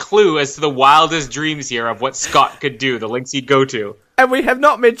getting a clue as to the wildest dreams here of what Scott could do, the links he'd go to. And we have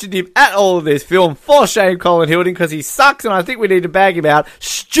not mentioned him at all in this film. For shame, Colin Hilding, because he sucks, and I think we need to bag him out.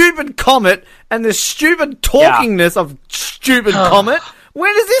 Stupid Comet and the stupid talkingness of stupid Comet.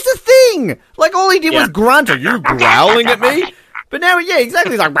 When is this a thing? Like, all he did was grunt. Are you growling at me? But now, yeah,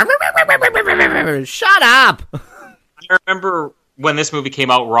 exactly. He's like, shut up. I remember when this movie came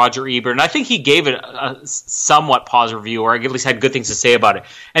out, Roger Ebert, and I think he gave it a somewhat positive review, or at least had good things to say about it.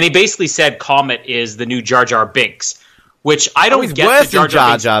 And he basically said Comet is the new Jar Jar Binks. Which I don't he's get. Worse than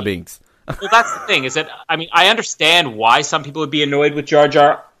Jar Jar Binks. Well, that's the thing. Is that I mean, I understand why some people would be annoyed with Jar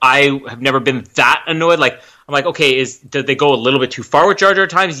Jar. I have never been that annoyed. Like I'm like, okay, did they go a little bit too far with Jar Jar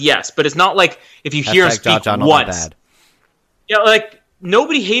at times? Yes, but it's not like if you hear him speak Jar Jar, once. Yeah, like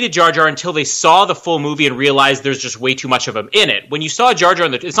nobody hated Jar Jar until they saw the full movie and realized there's just way too much of him in it. When you saw Jar Jar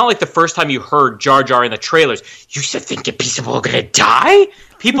it's not like the first time you heard Jar Jar in the trailers. You should think the people are gonna die.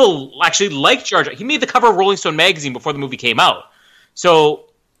 People actually liked Jar Jar. He made the cover of Rolling Stone magazine before the movie came out. So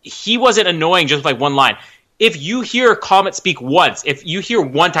he wasn't annoying just like one line. If you hear Comet speak once, if you hear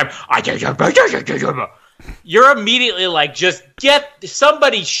one time, you're immediately like, just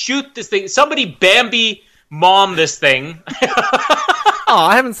somebody shoot this thing. Somebody Bambi mom this thing.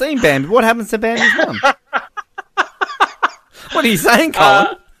 I haven't seen Bambi. What happens to Bambi's mom? What are you saying,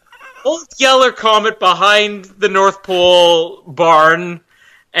 Colin? Old Yeller Comet behind the North Pole barn.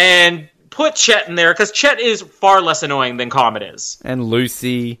 And put Chet in there, because Chet is far less annoying than Comet is. And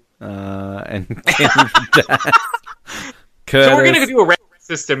Lucy, and Dad. Curtis. So we're going to do a rank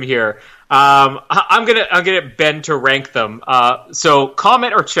system here. I'm gonna bend to rank them. So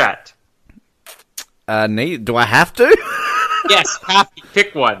Comet or Chet? Do I have to? Yes, have to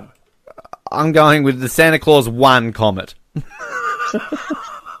pick one. I'm going with the Santa Claus 1 Comet.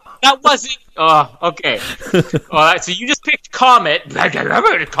 That wasn't... Oh, okay. All right, so you just picked Comet,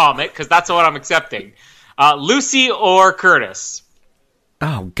 because that's what I'm accepting. Lucy or Curtis?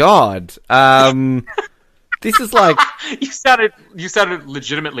 Oh, God. This is like... You sounded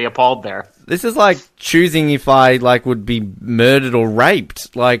legitimately appalled there. This is like choosing if I, like, would be murdered or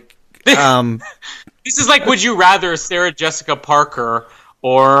raped. Like, This is like, would you rather Sarah Jessica Parker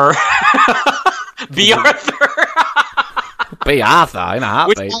or B. Arthur? B. Arthur in a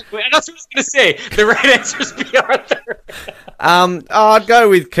heartbeat. That's what I was going to say. The right answer is B. Arthur. I'd go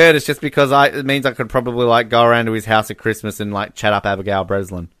with Curtis just because it means I could probably like go around to his house at Christmas and like chat up Abigail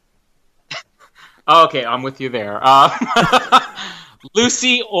Breslin. Okay, I'm with you there.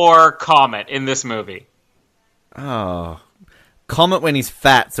 Lucy or Comet in this movie? Oh, Comet when he's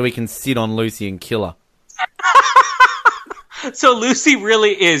fat so he can sit on Lucy and kill her. So Lucy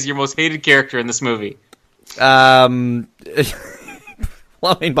really is your most hated character in this movie? Well,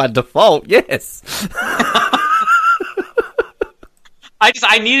 I mean, by default, yes.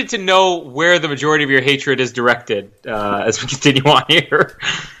 I needed to know where the majority of your hatred is directed as we continue on here.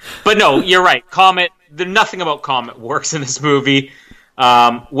 But no, you're right. Comet, nothing about Comet works in this movie.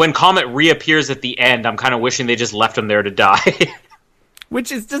 When Comet reappears at the end, I'm kind of wishing they just left him there to die.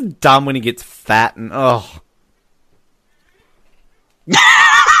 Which is just dumb when he gets fat and, oh.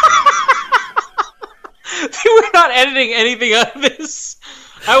 We're not editing anything out of this.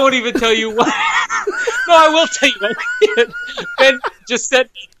 I won't even tell you what. No, I will tell you what. Ben just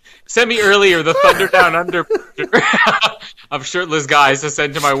sent me earlier the Thunder Down Under of shirtless guys to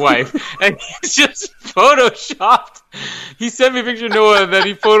send to my wife, and he's just photoshopped. He sent me a picture of Noah, and then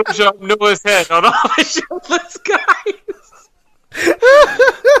he photoshopped Noah's head on all the shirtless guys.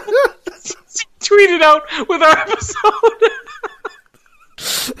 Tweeted out with our episode.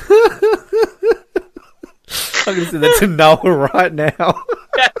 I'm going to send that to Noah right now.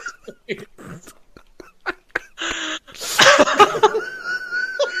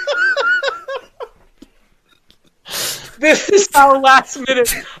 This is how last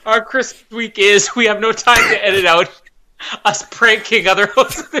minute our Christmas week is. We have no time to edit out us pranking other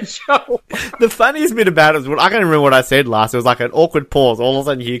hosts of the show. The funniest bit about it is, I can't remember what I said last. It was like an awkward pause. All of a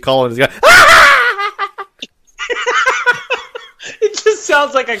sudden you hear Colin just go, "Ah!" It just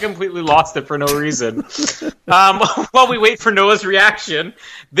sounds like I completely lost it for no reason. While we wait for Noah's reaction,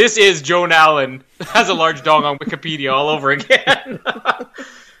 this is Joan Allen has a large dong on Wikipedia all over again.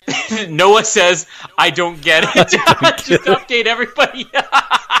 Noah says, I don't get it. Just update everybody.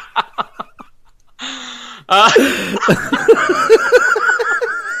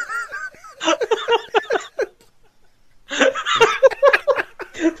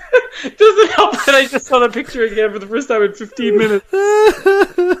 Doesn't help that I just saw the picture again for the first time in 15 minutes.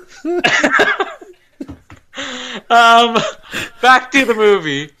 Back to the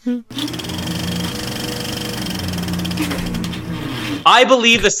movie. I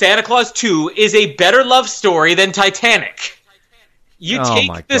believe the Santa Claus 2 is a better love story than Titanic. You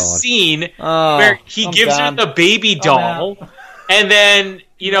take the scene where he gives her the baby doll, and then,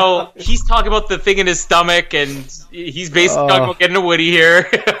 you know, he's talking about the thing in his stomach, and he's basically talking about getting a Woody here,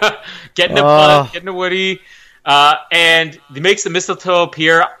 getting a Buzz, getting a Woody, and he makes the mistletoe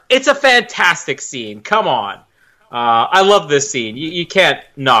appear. It's a fantastic scene. Come on. I love this scene. You can't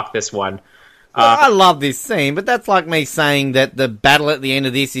knock this one. Well, I love this scene, but that's like me saying that the battle at the end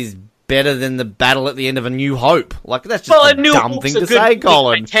of this is better than the battle at the end of A New Hope. Like, that's just a dumb thing to say,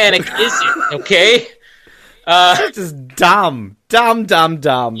 Colin. Titanic isn't, okay? That's just dumb. Dumb.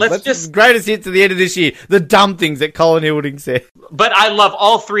 That's just the greatest hits at the end of this year. The dumb things that Colin Hilding said. But I love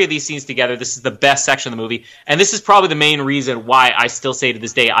all three of these scenes together. This is the best section of the movie. And this is probably the main reason why I still say to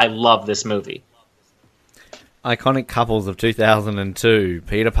this day I love this movie. Iconic couples of 2002.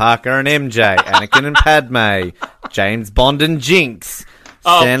 Peter Parker and MJ. Anakin and Padme. James Bond and Jinx.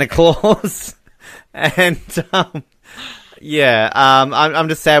 Santa Claus. And, I'm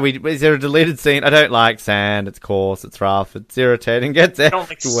just sad. Is there a deleted scene? I don't like sand. It's coarse. It's rough. It's irritating. Gets I don't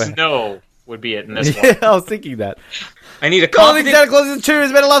think snow would be it in this one. Yeah, I was thinking that. I need a Colin Santa Claus 2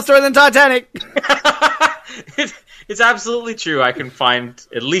 is a better love story than Titanic. It's absolutely true. I can find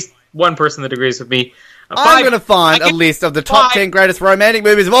at least one person that agrees with me. I'm going to find a list of the top 10 greatest romantic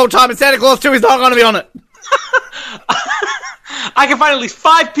movies of all time, and Santa Claus 2 is not going to be on it. I can find at least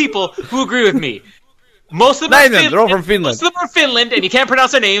 5 people who agree with me. Most of them Name them. They're all from Finland. Most of them are Finland, and you can't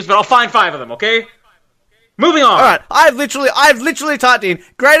pronounce their names, but I'll find 5 of them, okay? Moving on. All right, I've literally typed in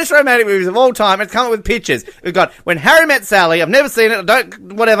greatest romantic movies of all time and come up with pictures. We've got When Harry Met Sally. I've never seen it.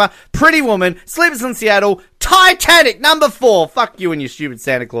 Whatever. Pretty Woman. Sleepless in Seattle. Titanic, number 4. Fuck you and your stupid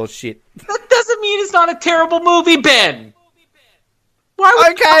Santa Claus shit. That doesn't mean it's not a terrible movie, Ben.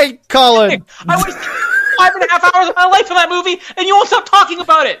 Okay, Colin. I wasted 5.5 hours of my life on that movie, and you won't stop talking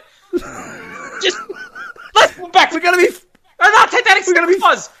about it. Just let's move back. We're gonna be. Not Titanic. We're gonna be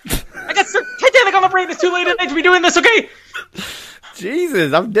fuzz. I got Titanic on the brain. It's too late at night to be doing this. Okay.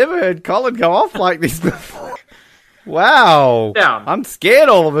 Jesus, I've never heard Colin go off like this before. Wow. Down. I'm scared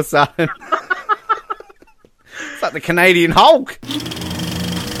all of a sudden. It's like the Canadian Hulk.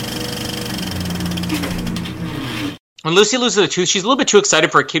 When Lucy loses a tooth, she's a little bit too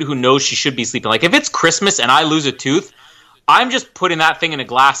excited for a kid who knows she should be sleeping. Like, if it's Christmas and I lose a tooth, I'm just putting that thing in a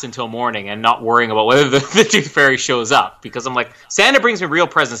glass until morning and not worrying about whether the tooth fairy shows up. Because I'm like, Santa brings me real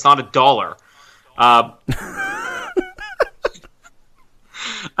presents, not $1.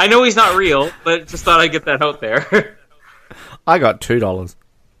 I know he's not real, but just thought I'd get that out there. I got $2.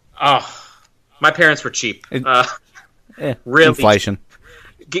 Oh, my parents were cheap. Really inflation.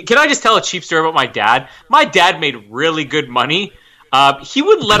 Can I just tell a cheap story about my dad? My dad made really good money. He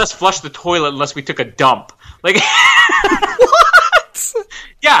wouldn't let us flush the toilet unless we took a dump. Like, what?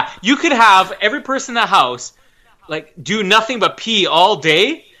 Yeah, you could have every person in the house like do nothing but pee all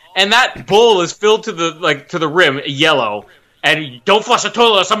day, and that bowl is filled to the rim, yellow, and you don't flush the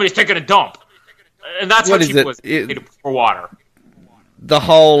toilet if somebody's taking a dump. And that's what cheap was for water. The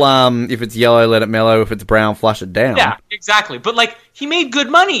whole, if it's yellow, let it mellow. If it's brown, flush it down. Yeah, exactly. But, like, he made good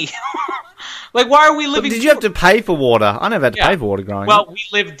money. Like, why are we living... But did you have to pay for water? I never had to pay for water growing up. Well, we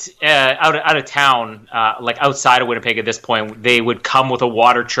lived out of town, like, outside of Winnipeg at this point. They would come with a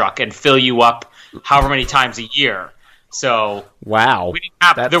water truck and fill you up however many times a year. So... Wow. We didn't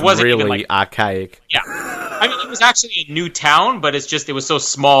have, that's there wasn't really even, like, archaic. Yeah. I mean, it was actually a new town, but it was so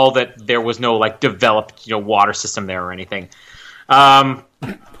small that there was no, like, developed, water system there or anything.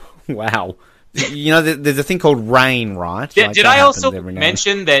 Wow. You know, there's a thing called rain, right? Did I also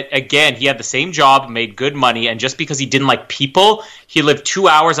mention that, again, he had the same job, made good money, and just because he didn't like people, he lived 2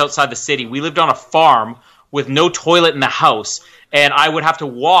 hours outside the city. We lived on a farm with no toilet in the house, and I would have to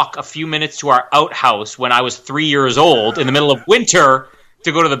walk a few minutes to our outhouse when I was 3 years old in the middle of winter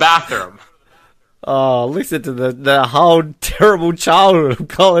to go to the bathroom. Oh, listen to the whole terrible childhood of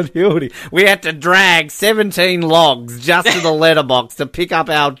Colin Hildy. We had to drag 17 logs just to the letterbox to pick up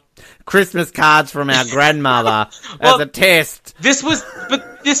our Christmas cards from our grandmother as a test. This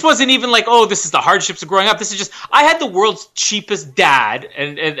wasn't even like, oh, this is the hardships of growing up. This is just, I had the world's cheapest dad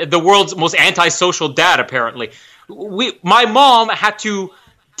and the world's most antisocial dad, apparently. My mom had to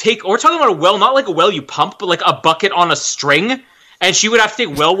take, we're talking about a well, not like a well you pump, but like a bucket on a string. And she would have to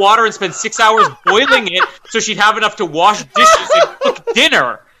take well water and spend 6 hours boiling it so she'd have enough to wash dishes and cook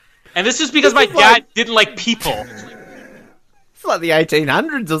dinner. And this is because my dad didn't like people. It's like the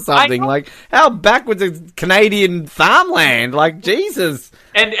 1800s or something. Like, how backwards is Canadian farmland? Like, Jesus.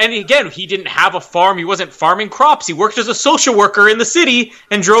 And again, he didn't have a farm. He wasn't farming crops. He worked as a social worker in the city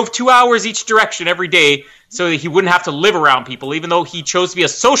and drove 2 hours each direction every day so that he wouldn't have to live around people, even though he chose to be a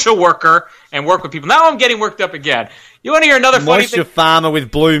social worker and work with people. Now I'm getting worked up again. You want to hear another funny thing? Moisture farmer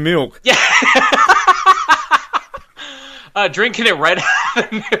with blue milk. Yeah. Drinking it right out of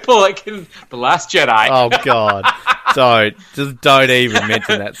the nipple like in The Last Jedi. Oh, God. Don't even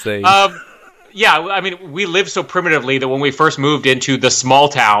mention that scene. Yeah, I mean, we lived so primitively that when we first moved into the small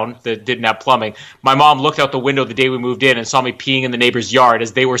town that didn't have plumbing, my mom looked out the window the day we moved in and saw me peeing in the neighbor's yard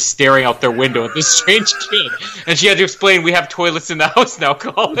as they were staring out their window at this strange kid. And she had to explain, we have toilets in the house now,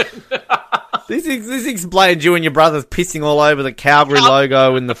 Colin. This explains you and your brothers pissing all over the Calgary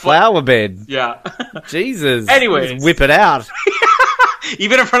logo in the flower bed. Yeah. Jesus. Anyways. Just whip it out.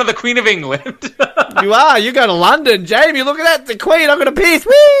 Even in front of the Queen of England. You are. You go to London. Jamie, look at that. The Queen. I'm going to piss.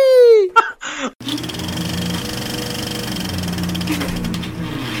 Whee!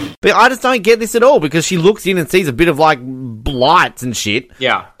 But I just don't get this at all because she looks in and sees a bit of like lights and shit.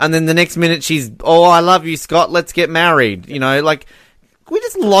 Yeah. And then the next minute she's, oh, I love you, Scott. Let's get married. You know, like, we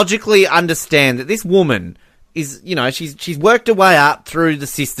just logically understand that this woman is, you know, she's worked her way up through the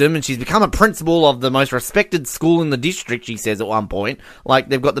system and she's become a principal of the most respected school in the district, she says at one point. Like,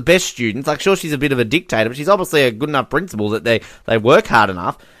 they've got the best students. Like, sure, she's a bit of a dictator, but she's obviously a good enough principal that they work hard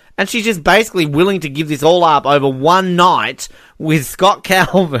enough. And she's just basically willing to give this all up over one night with Scott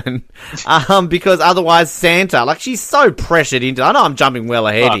Calvin, because otherwise Santa, like, she's so pressured into, I know I'm jumping well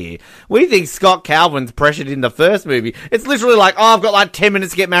ahead here. We think Scott Calvin's pressured in the first movie. It's literally like, oh, I've got like 10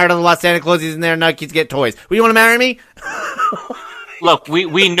 minutes to get married, otherwise Santa Claus isn't there and no kids get toys. Well, you want to marry me? Look,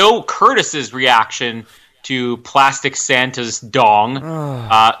 we know Curtis's reaction to Plastic Santa's dong.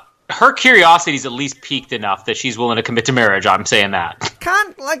 Her curiosity's at least peaked enough that she's willing to commit to marriage. I'm saying that.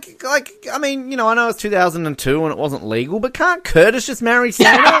 I mean, you know, I know it's 2002 and it wasn't legal, but can't Curtis just marry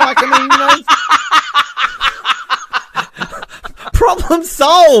Santa? Like, I mean, you know, problem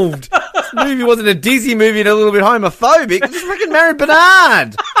solved. This movie wasn't a Disney movie and a little bit homophobic. Just fucking marry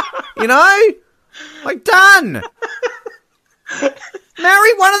Bernard. You know? Like, done.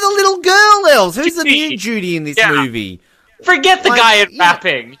 Marry one of the little girl elves. Who's the new Judy in this movie? Forget the guy in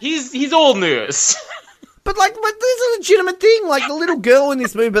rapping. He's old news. But this is a legitimate thing. Like, the little girl in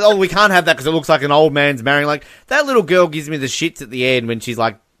this movie, but we can't have that because it looks like an old man's marrying. Like, that little girl gives me the shits at the end when she's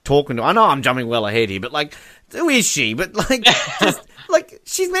like talking to. I know I'm jumping well ahead here, but like, who is she? But like, just like,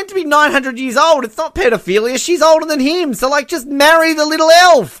 she's meant to be 900 years old. It's not pedophilia. She's older than him. So like, just marry the little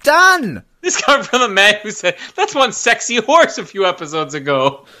elf. Done. This comes from a man who said that's one sexy horse a few episodes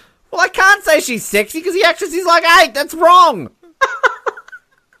ago. Well, I can't say she's sexy because the actress is like 8. That's wrong.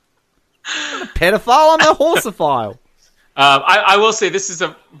 I'm not a pedophile. I'm a horseophile. I will say this is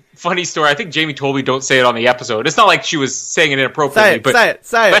a funny story. I think Jamie told me don't say it on the episode. It's not like she was saying it inappropriately.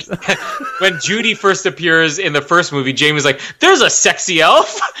 Say it. When Judy first appears in the first movie, Jamie's like, there's a sexy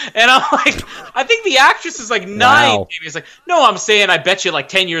elf. And I'm like, I think the actress is like 9. Wow. Jamie's like, no, I'm saying I bet you like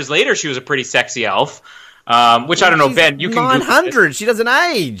 10 years later she was a pretty sexy elf. Which I don't know, Ben, you can 900. She doesn't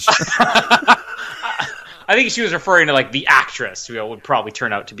age. I think she was referring to like the actress who would probably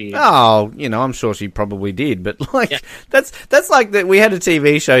turn out to be. Oh, you know, I'm sure she probably did, but like that's like that. We had a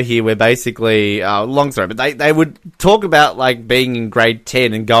TV show here where basically, long story, but they would talk about like being in grade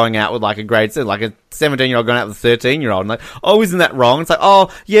 10 and going out with like a grade 7, like a 17-year-old going out with a 13-year-old, and like, oh, isn't that wrong? It's like,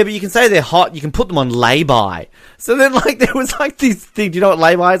 oh, yeah, but you can say they're hot. You can put them on lay-by. So then, like, there was like this thing. Do you know what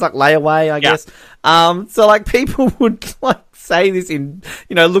lay-by is? Like layaway, I guess. So like people would like say this in,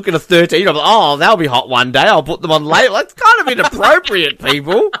 you know, look at a 13. I'm like, oh, they'll be hot one day. I'll put them on lay. That's kind of inappropriate,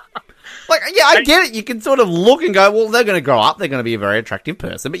 people. Like, yeah, I get it. You can sort of look and go, well, they're going to grow up. They're going to be a very attractive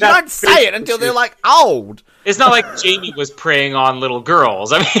person. But you don't say it until they're, like, old. It's not like Jamie was preying on little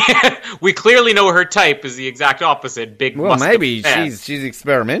girls. I mean, we clearly know her type is the exact opposite. Big. Well, maybe she's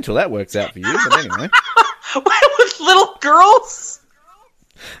experimental. That works out for you. But anyway, with little girls.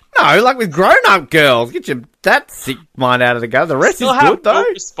 No, like with grown-up girls. Get that sick mind out of the gutter. The rest is good, though. No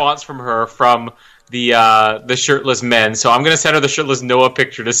response from her from the shirtless men. So I'm going to send her the shirtless Noah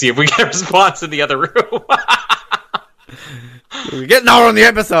picture to see if we get a response in the other room. We're getting Noah on the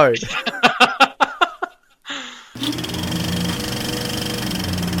episode.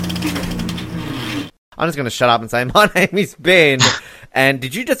 I'm just going to shut up and say, my name is Ben, and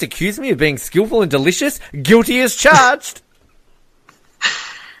did you just accuse me of being skillful and delicious? Guilty as charged.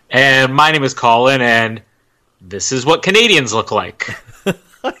 And my name is Colin, and this is what Canadians look like.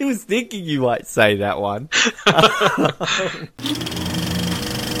 I was thinking you might say that one. It's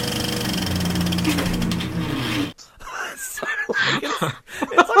like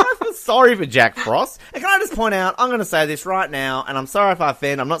I feel sorry for Jack Frost. And can I just point out, I'm going to say this right now, and I'm sorry if I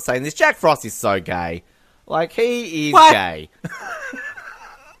offend, I'm not saying this, Jack Frost is so gay. Like, he is gay.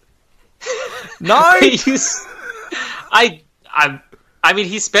 No? I mean,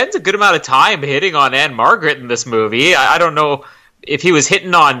 he spends a good amount of time hitting on Anne Margaret in this movie. I don't know if he was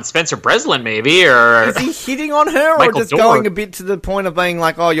hitting on Spencer Breslin, maybe, or... Is he hitting on her, Michael or just Dorn. going a bit to the point of being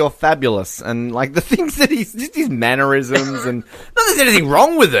like, oh, you're fabulous, and, like, the things that just his mannerisms, and... Not that there's anything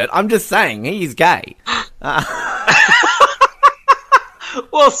wrong with it, I'm just saying, he's gay.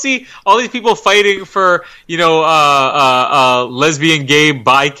 Well, see, all these people fighting for, lesbian, gay,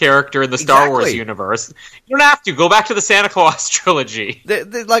 bi character in the Star Wars universe. You don't have to. Go back to the Santa Claus trilogy. They're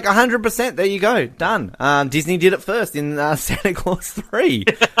like 100%. There you go. Done. Disney did it first in Santa Claus 3.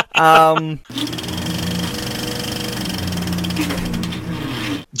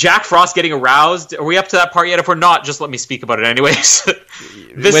 Jack Frost getting aroused. Are we up to that part yet? If we're not, just let me speak about it anyways.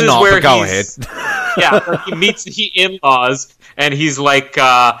 We're not, but go ahead. Yeah, he meets the in-laws, and he's like,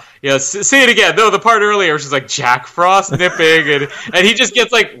 say it again. No, the part earlier, she's like, Jack Frost nipping, and he just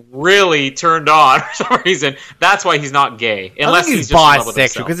gets, like, really turned on for some reason. That's why he's not gay. Unless I think he's just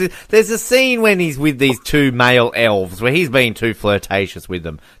bisexual, because there's a scene when he's with these two male elves where he's being too flirtatious with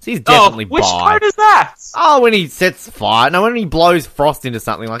them. So he's definitely bi. Which part is that? Oh, when he sets fire. No, when he blows Frost into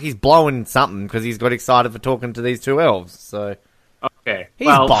something. Like, he's blowing something because he's got excited for talking to these two elves. So, okay. He's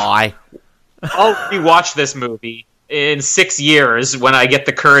bi. I'll rewatch this movie in 6 years when I get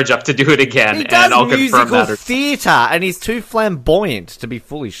the courage up to do it again. He does and I'll confirm that. musical theatre, and he's too flamboyant to be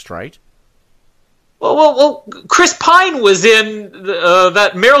fully straight. Well, Chris Pine was in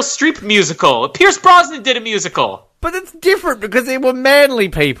that Meryl Streep musical. Pierce Brosnan did a musical. But it's different because they were manly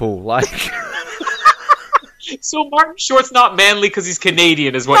people, like... So Martin Short's not manly because he's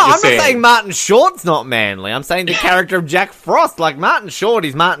Canadian, is what you're saying. I'm not saying Martin Short's not manly. I'm saying the character of Jack Frost. Like, Martin Short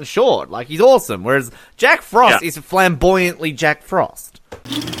is Martin Short. Like, he's awesome. Whereas Jack Frost is flamboyantly Jack Frost.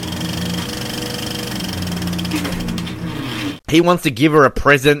 He wants to give her a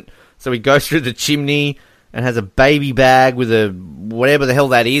present, so he goes through the chimney and has a baby bag with a... whatever the hell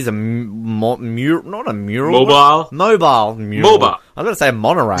that is. A not a mural. Mobile mural. Mobile. I was going to say a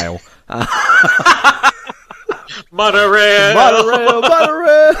monorail. Monorail.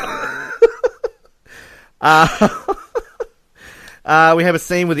 We have a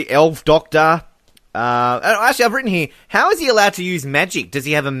scene with the elf doctor. Actually, I've written here, how is he allowed to use magic? Does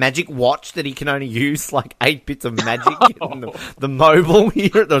he have a magic watch that he can only use, like, 8 bits of magic in the mobile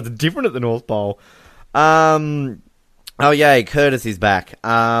here? That's different at the North Pole. Oh, yay, Curtis is back.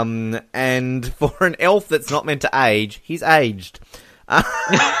 And for an elf that's not meant to age, he's aged.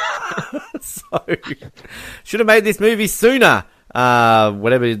 So, should have made this movie sooner.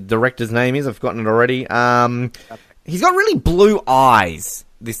 Whatever the director's name is, I've forgotten it already. He's got really blue eyes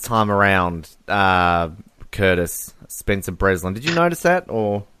this time around, Curtis, Spencer Breslin. Did you notice that,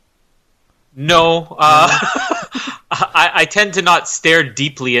 or...? No. I tend to not stare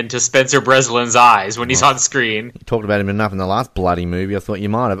deeply into Spencer Breslin's eyes when he's on screen. You talked about him enough in the last bloody movie, I thought you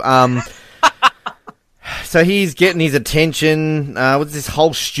might have. So he's getting his attention. What's this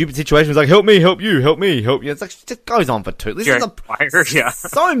whole stupid situation? He's like, help me, help you, help me, help you. It's like, it just goes on for two.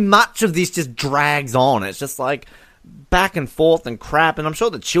 So much of this just drags on. It's just like back and forth and crap. And I'm sure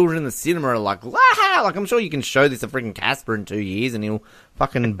the children in the cinema are like, wow. Like, I'm sure you can show this to freaking Casper in 2 years and he'll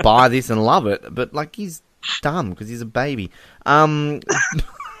fucking buy this and love it. But, like, he's dumb because he's a baby.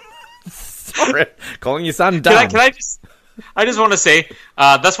 Sorry, calling your son dumb. I just want to say,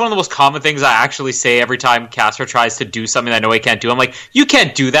 that's one of the most common things I actually say every time Casper tries to do something I know he can't do. I'm like, you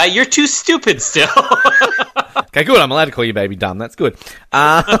can't do that. You're too stupid still. Okay, good. I'm allowed to call you baby dumb. That's good.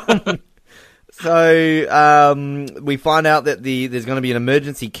 So we find out that there's going to be an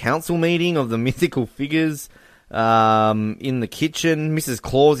emergency council meeting of the mythical figures in the kitchen. Mrs.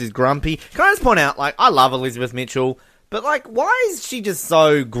 Claus is grumpy. Can I just point out, like, I love Elizabeth Mitchell, but, like, why is she just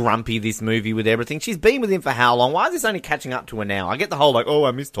so grumpy this movie with everything? She's been with him for how long? Why is this only catching up to her now? I get the whole, like, oh,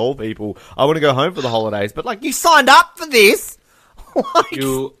 I miss tall people. I want to go home for the holidays. But, like, you signed up for this. Like,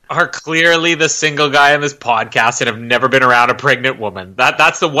 you are clearly the single guy in this podcast and have never been around a pregnant woman.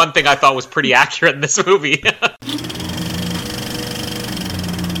 That's the one thing I thought was pretty accurate in this movie.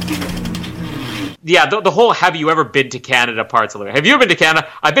 Yeah, the whole "have you ever been to Canada" part's hilarious. Have you ever been to Canada?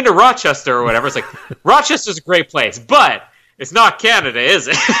 I've been to Rochester or whatever. It's like, Rochester's a great place, but it's not Canada, is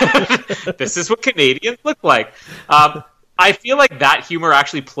it? This is what Canadians look like. I feel like that humor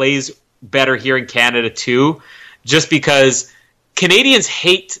actually plays better here in Canada too, just because Canadians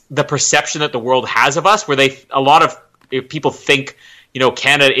hate the perception that the world has of us, where a lot of people think,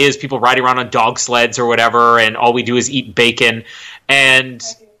 Canada is people riding around on dog sleds or whatever, and all we do is eat bacon. And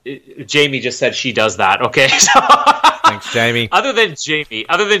Jamie just said she does that. Okay, thanks, Jamie. Other than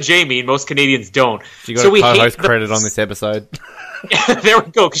Jamie, most Canadians don't. She got a co-host credit on this episode. There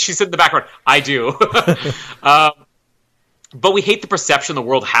we go, because she said in the background, I do. But we hate the perception the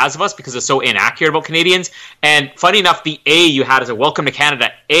world has of us because it's so inaccurate about Canadians. And funny enough, the A you had as a "Welcome to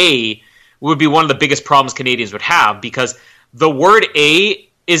Canada" A would be one of the biggest problems Canadians would have, because the word A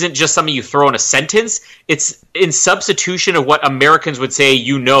isn't just something you throw in a sentence. It's in substitution of what Americans would say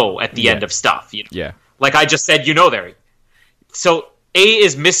at the end of stuff. Yeah. Like I just said, there. So A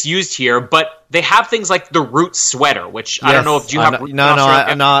is misused here, but they have things like the Roots sweater, which I don't know if you have.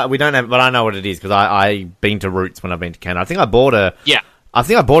 No, we don't have, but I know what it is because I've been to Roots when I've been to Canada. I think I bought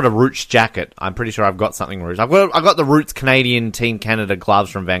a Roots jacket. I'm pretty sure I've got something Roots. I got the Roots Canadian Team Canada gloves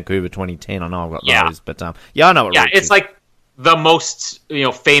from Vancouver 2010. I know I've got those, but I know what Roots it's is. Like the most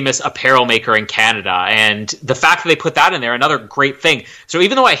famous apparel maker in Canada, and the fact that they put that in there, another great thing. So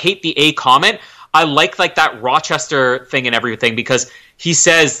even though I hate the A comment, I like that Rochester thing and everything, because he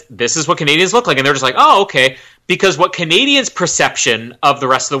says this is what Canadians look like, and they're just like, oh, okay. Because what Canadians' perception of the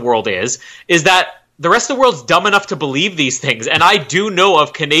rest of the world is that the rest of the world's dumb enough to believe these things. And I do know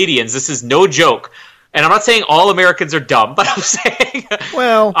of Canadians, this is no joke, and I'm not saying all Americans are dumb, but I'm saying,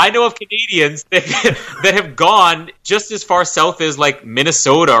 well, I know of Canadians that have gone just as far south as like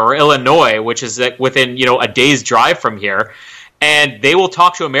Minnesota or Illinois, which is like within, a day's drive from here. And they will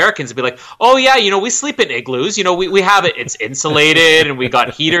talk to Americans and be like, oh, yeah, we sleep in igloos. We have it. It's insulated and we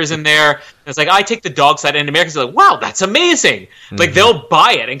got heaters in there. And it's like, I take the dog side. And Americans are like, wow, that's amazing. Mm-hmm. Like, they'll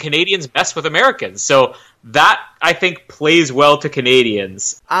buy it. And Canadians mess with Americans. So that, I think, plays well to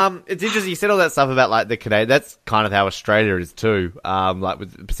Canadians. It's interesting. You said all that stuff about, like, the Canadian. That's kind of how Australia is, too, like,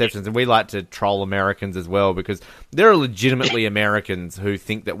 with perceptions. And we like to troll Americans as well, because there are legitimately Americans who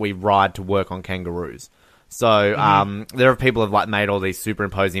think that we ride to work on kangaroos. So, there are people who have, like, made all these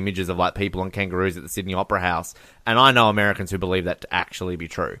superimposed images of, like, people on kangaroos at the Sydney Opera House. And I know Americans who believe that to actually be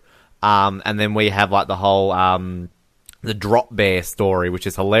true. And then we have, like, the whole, the drop bear story, which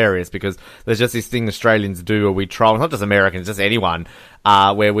is hilarious because there's just this thing Australians do where we troll, not just Americans, just anyone,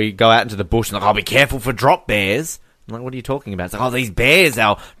 where we go out into the bush and like, oh, be careful for drop bears. I'm like, what are you talking about? It's like, oh, these bears,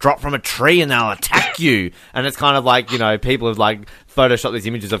 they'll drop from a tree and they'll attack you. And it's kind of like, people have like photoshopped these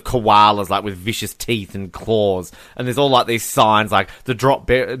images of koalas like with vicious teeth and claws. And there's all like these signs like the Drop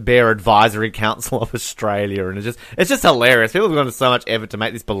Bear Advisory Council of Australia. And it's just hilarious. People have gone to so much effort to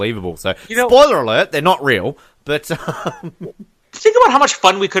make this believable. So, spoiler alert, they're not real. But think about how much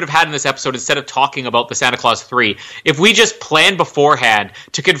fun we could have had in this episode instead of talking about the Santa Claus 3. If we just planned beforehand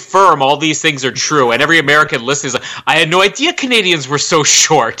to confirm all these things are true, and every American listener is like, I had no idea Canadians were so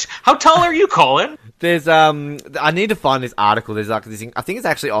short. How tall are you, Colin? There's I need to find this article. There's like this thing, I think it's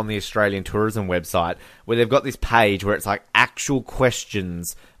actually on the Australian tourism website, where they've got this page where it's like actual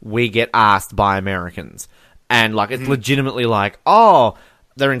questions we get asked by Americans. And like it's legitimately like, oh,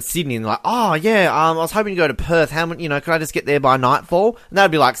 they're in Sydney and they're like, oh yeah, I was hoping to go to Perth. How many, can I just get there by nightfall? And that'd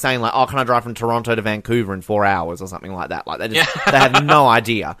be like saying like, oh, can I drive from Toronto to Vancouver in 4 hours or something like that? Like they have no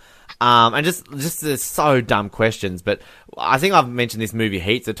idea. And just they're so dumb questions. But I think I've mentioned this movie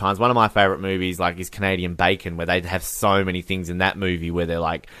heaps of times. One of my favorite movies like is Canadian Bacon, where they have so many things in that movie where they're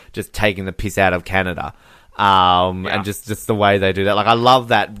like just taking the piss out of Canada. And just the way they do that. Like, I love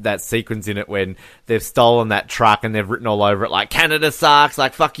that sequence in it when they've stolen that truck and they've written all over it, like, Canada sucks,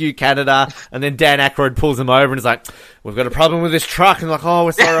 like, fuck you, Canada. And then Dan Aykroyd pulls them over and is like, we've got a problem with this truck. And like, oh,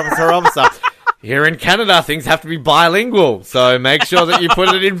 we're sorry, officer. here in Canada, things have to be bilingual, so make sure that you put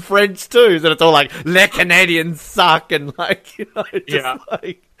it in French too. So it's all like, "Les Canadians suck," and like, you know, just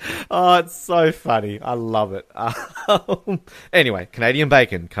like, oh, it's so funny. I love it. Anyway, Canadian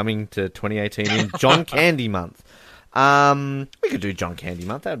Bacon coming to 2018 in John Candy month. We could do John Candy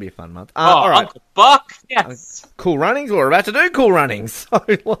month. That would be a fun month. All right, Uncle Buck, yes. Cool Runnings. We're about to do Cool Runnings. So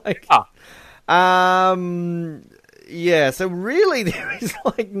like, yeah. So really, there is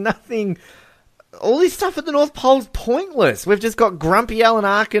like nothing. All this stuff at the North Pole's pointless. We've just got grumpy Alan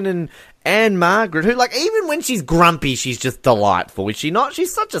Arkin and Anne Margaret, who, like, even when she's grumpy, she's just delightful. Is she not?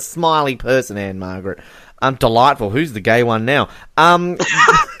 She's such a smiley person, Anne Margaret. Delightful. Who's the gay one now?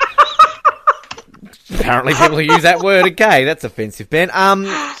 Apparently people who use that word are gay. That's offensive, Ben.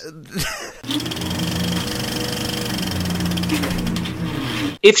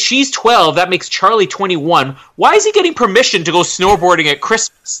 If she's 12, that makes Charlie 21. Why is he getting permission to go snowboarding at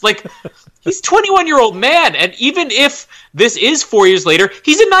Christmas? Like, he's a 21-year-old man, and even if this is 4 years later,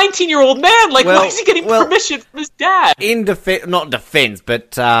 he's a 19-year-old man. Like, why is he getting permission from his dad? In not defense,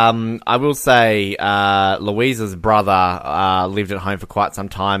 but I will say Louisa's brother lived at home for quite some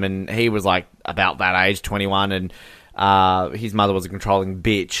time, and he was like about that age, 21, and his mother was a controlling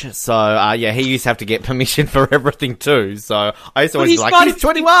bitch. So, yeah, he used to have to get permission for everything too. So I used to always be like, he's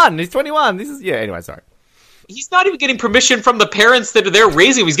 21, he's 21. This is, yeah, anyway, sorry. He's not even getting permission from the parents that are there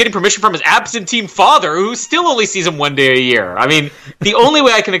raising him. He's getting permission from his absentee father, who still only sees him one day a year. I mean, the only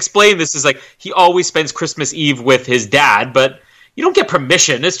way I can explain this is, like, he always spends Christmas Eve with his dad, but you don't get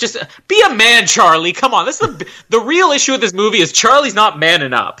permission. It's just, be a man, Charlie. Come on. This is the real issue with this movie is Charlie's not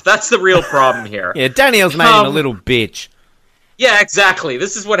manning up. That's the real problem here. Yeah, Danielle's made him a little bitch. Yeah, exactly.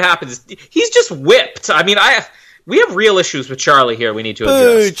 This is what happens. He's just whipped. I mean, we have real issues with Charlie here we need to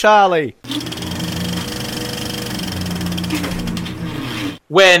address. Boo, Charlie.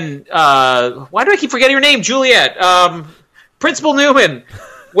 When, why do I keep forgetting her name? Juliet. Principal Newman.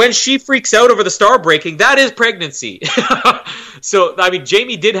 When she freaks out over the star breaking, that is pregnancy. So, I mean,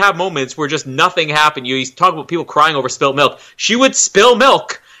 Jamie did have moments where just nothing happened. He's talking about people crying over spilt milk. She would spill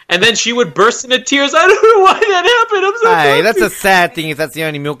milk, and then she would burst into tears. I don't know why that happened. I'm so Hey, that's a sad thing if that's the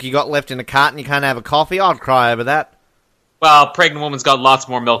only milk you got left in the carton. You can't have a coffee. I'd cry over that. Well, pregnant woman's got lots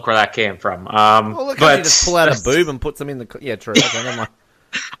more milk where that came from. Well, look, you just pull out a boob and put some in the... Yeah, true. Okay, never mind.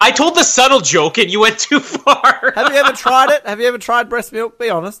 I told the subtle joke and you went too far. Have you ever tried it? Have you ever tried breast milk? Be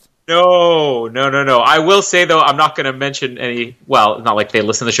honest. No. I will say, though, I'm not going to mention any... Well, not like they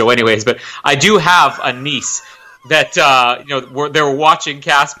listen to the show anyways, but I do have a niece that, they were watching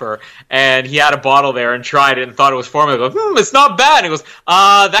Casper, and he had a bottle there and tried it and thought it was formula. He goes, it's not bad. And he goes,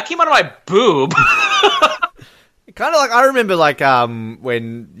 that came out of my boob. Kind of like, I remember, like,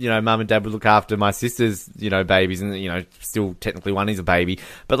 when, mum and dad would look after my sister's, babies, and, still technically one is a baby,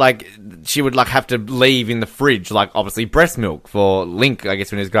 but, like, she would, like, have to leave in the fridge, like, obviously breast milk for Link, I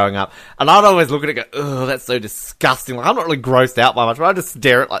guess, when he was growing up, and I'd always look at it and go, ugh, that's so disgusting. Like, I'm not really grossed out by much, but I just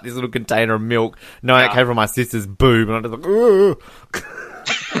stare at, like, this little container of milk, knowing it came from my sister's boob, and I'm just like, ugh.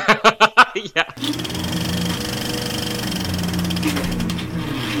 Yeah.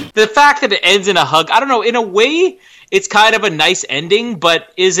 The fact that it ends in a hug, I don't know, in a way, it's kind of a nice ending,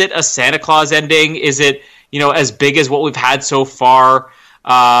 but is it a Santa Claus ending? Is it, as big as what we've had so far?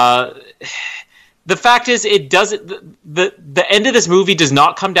 The fact is, it doesn't, the end of this movie does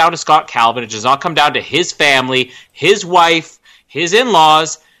not come down to Scott Calvin. It does not come down to his family, his wife, his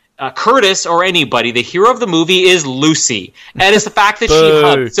in-laws, Curtis, or anybody. The hero of the movie is Lucy. And it's the fact that she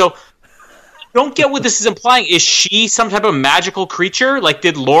hugged. So, don't get what this is implying. Is she some type of magical creature? Like,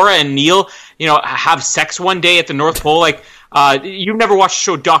 did Laura and Neil, have sex one day at the North Pole? Like, you've never watched the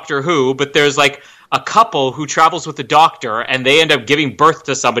show Doctor Who, but there's, like, a couple who travels with the doctor, and they end up giving birth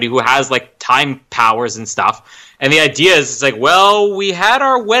to somebody who has, like, time powers and stuff. And the idea is, it's like, well, we had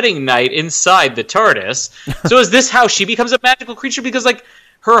our wedding night inside the TARDIS. So is this how she becomes a magical creature? Because, like,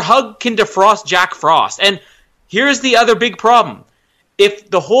 her hug can defrost Jack Frost. And here's the other big problem. If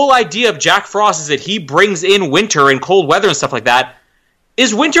the whole idea of Jack Frost is that he brings in winter and cold weather and stuff like that,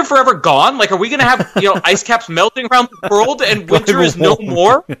 is winter forever gone? Like, are we going to have, ice caps melting around the world and winter is no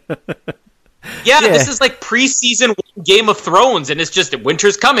more? Yeah, this is like pre-season Game of Thrones, and it's just,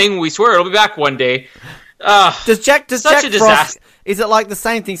 winter's coming. We swear it'll be back one day. Does Jack Frost, is it like the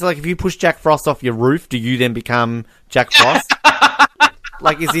same thing? So, like, if you push Jack Frost off your roof, do you then become Jack Frost?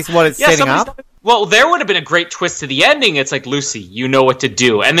 Like, is this what it's setting up? Well, there would have been a great twist to the ending. It's like, Lucy, you know what to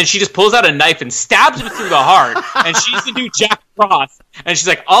do. And then she just pulls out a knife and stabs him through the heart. And she's the new Jack Frost. And she's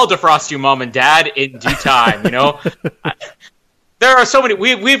like, I'll defrost you, Mom and Dad, in due time, there are so many.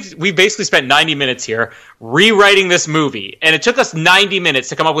 We basically spent 90 minutes here rewriting this movie, and it took us 90 minutes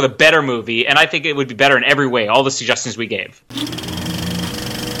to come up with a better movie, and I think it would be better in every way, all the suggestions we gave.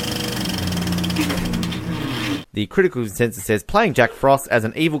 The critical consensus says, playing Jack Frost as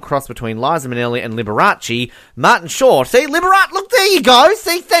an evil cross between Liza Minnelli and Liberace, Martin Short. See, Liberace, look, there you go.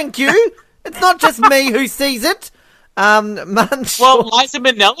 See, thank you. It's not just me who sees it. Martin Short. Well, Liza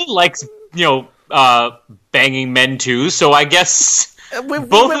Minnelli likes, banging men too, so I guess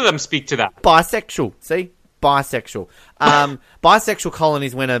both of them speak to that. Bisexual, see? Bisexual. Bisexual colon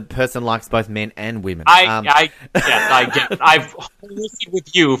is when a person likes both men and women. I get it. I've listened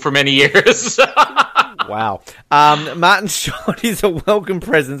with you for many years. Wow. Martin Short is a welcome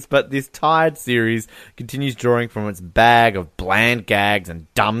presence, but this tired series continues drawing from its bag of bland gags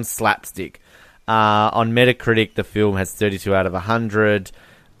and dumb slapstick. On Metacritic, the film has 32 out of 100.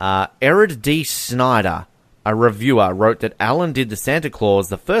 Errol D. Snyder, a reviewer, wrote that Alan did the Santa Claus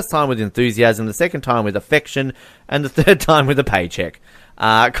the first time with enthusiasm, the second time with affection, and the third time with a paycheck.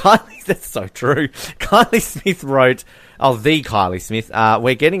 Kylie, that's so true. Kylie Smith wrote, the Kylie Smith,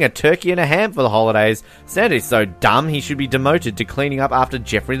 we're getting a turkey and a ham for the holidays. Santa's so dumb he should be demoted to cleaning up after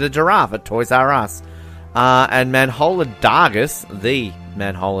Jeffrey the Giraffe at Toys R Us. And Manhola Dargis,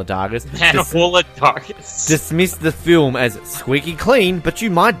 dismissed the film as squeaky clean, but you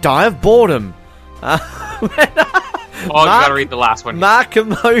might die of boredom. You gotta read the last one. Mark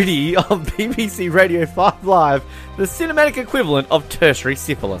Commody of BBC Radio 5 Live, the cinematic equivalent of tertiary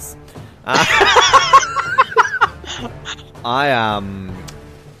syphilis. I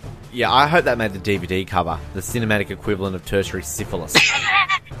hope that made the DVD cover. The cinematic equivalent of tertiary syphilis.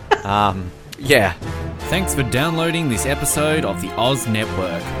 Yeah. Thanks for downloading this episode of the Oz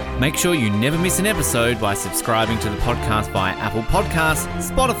Network. Make sure you never miss an episode by subscribing to the podcast via Apple Podcasts,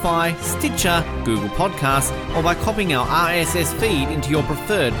 Spotify, Stitcher, Google Podcasts, or by copying our RSS feed into your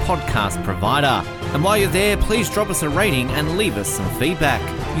preferred podcast provider. And while you're there, please drop us a rating and leave us some feedback.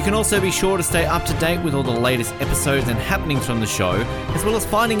 You can also be sure to stay up to date with all the latest episodes and happenings from the show, as well as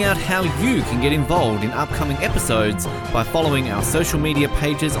finding out how you can get involved in upcoming episodes by following our social media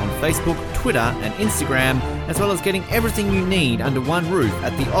pages on Facebook, Twitter, and Instagram, as well as getting everything you need under one roof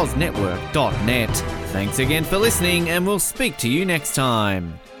at theoznetwork.net. Thanks again for listening, and we'll speak to you next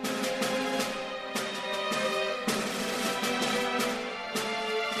time.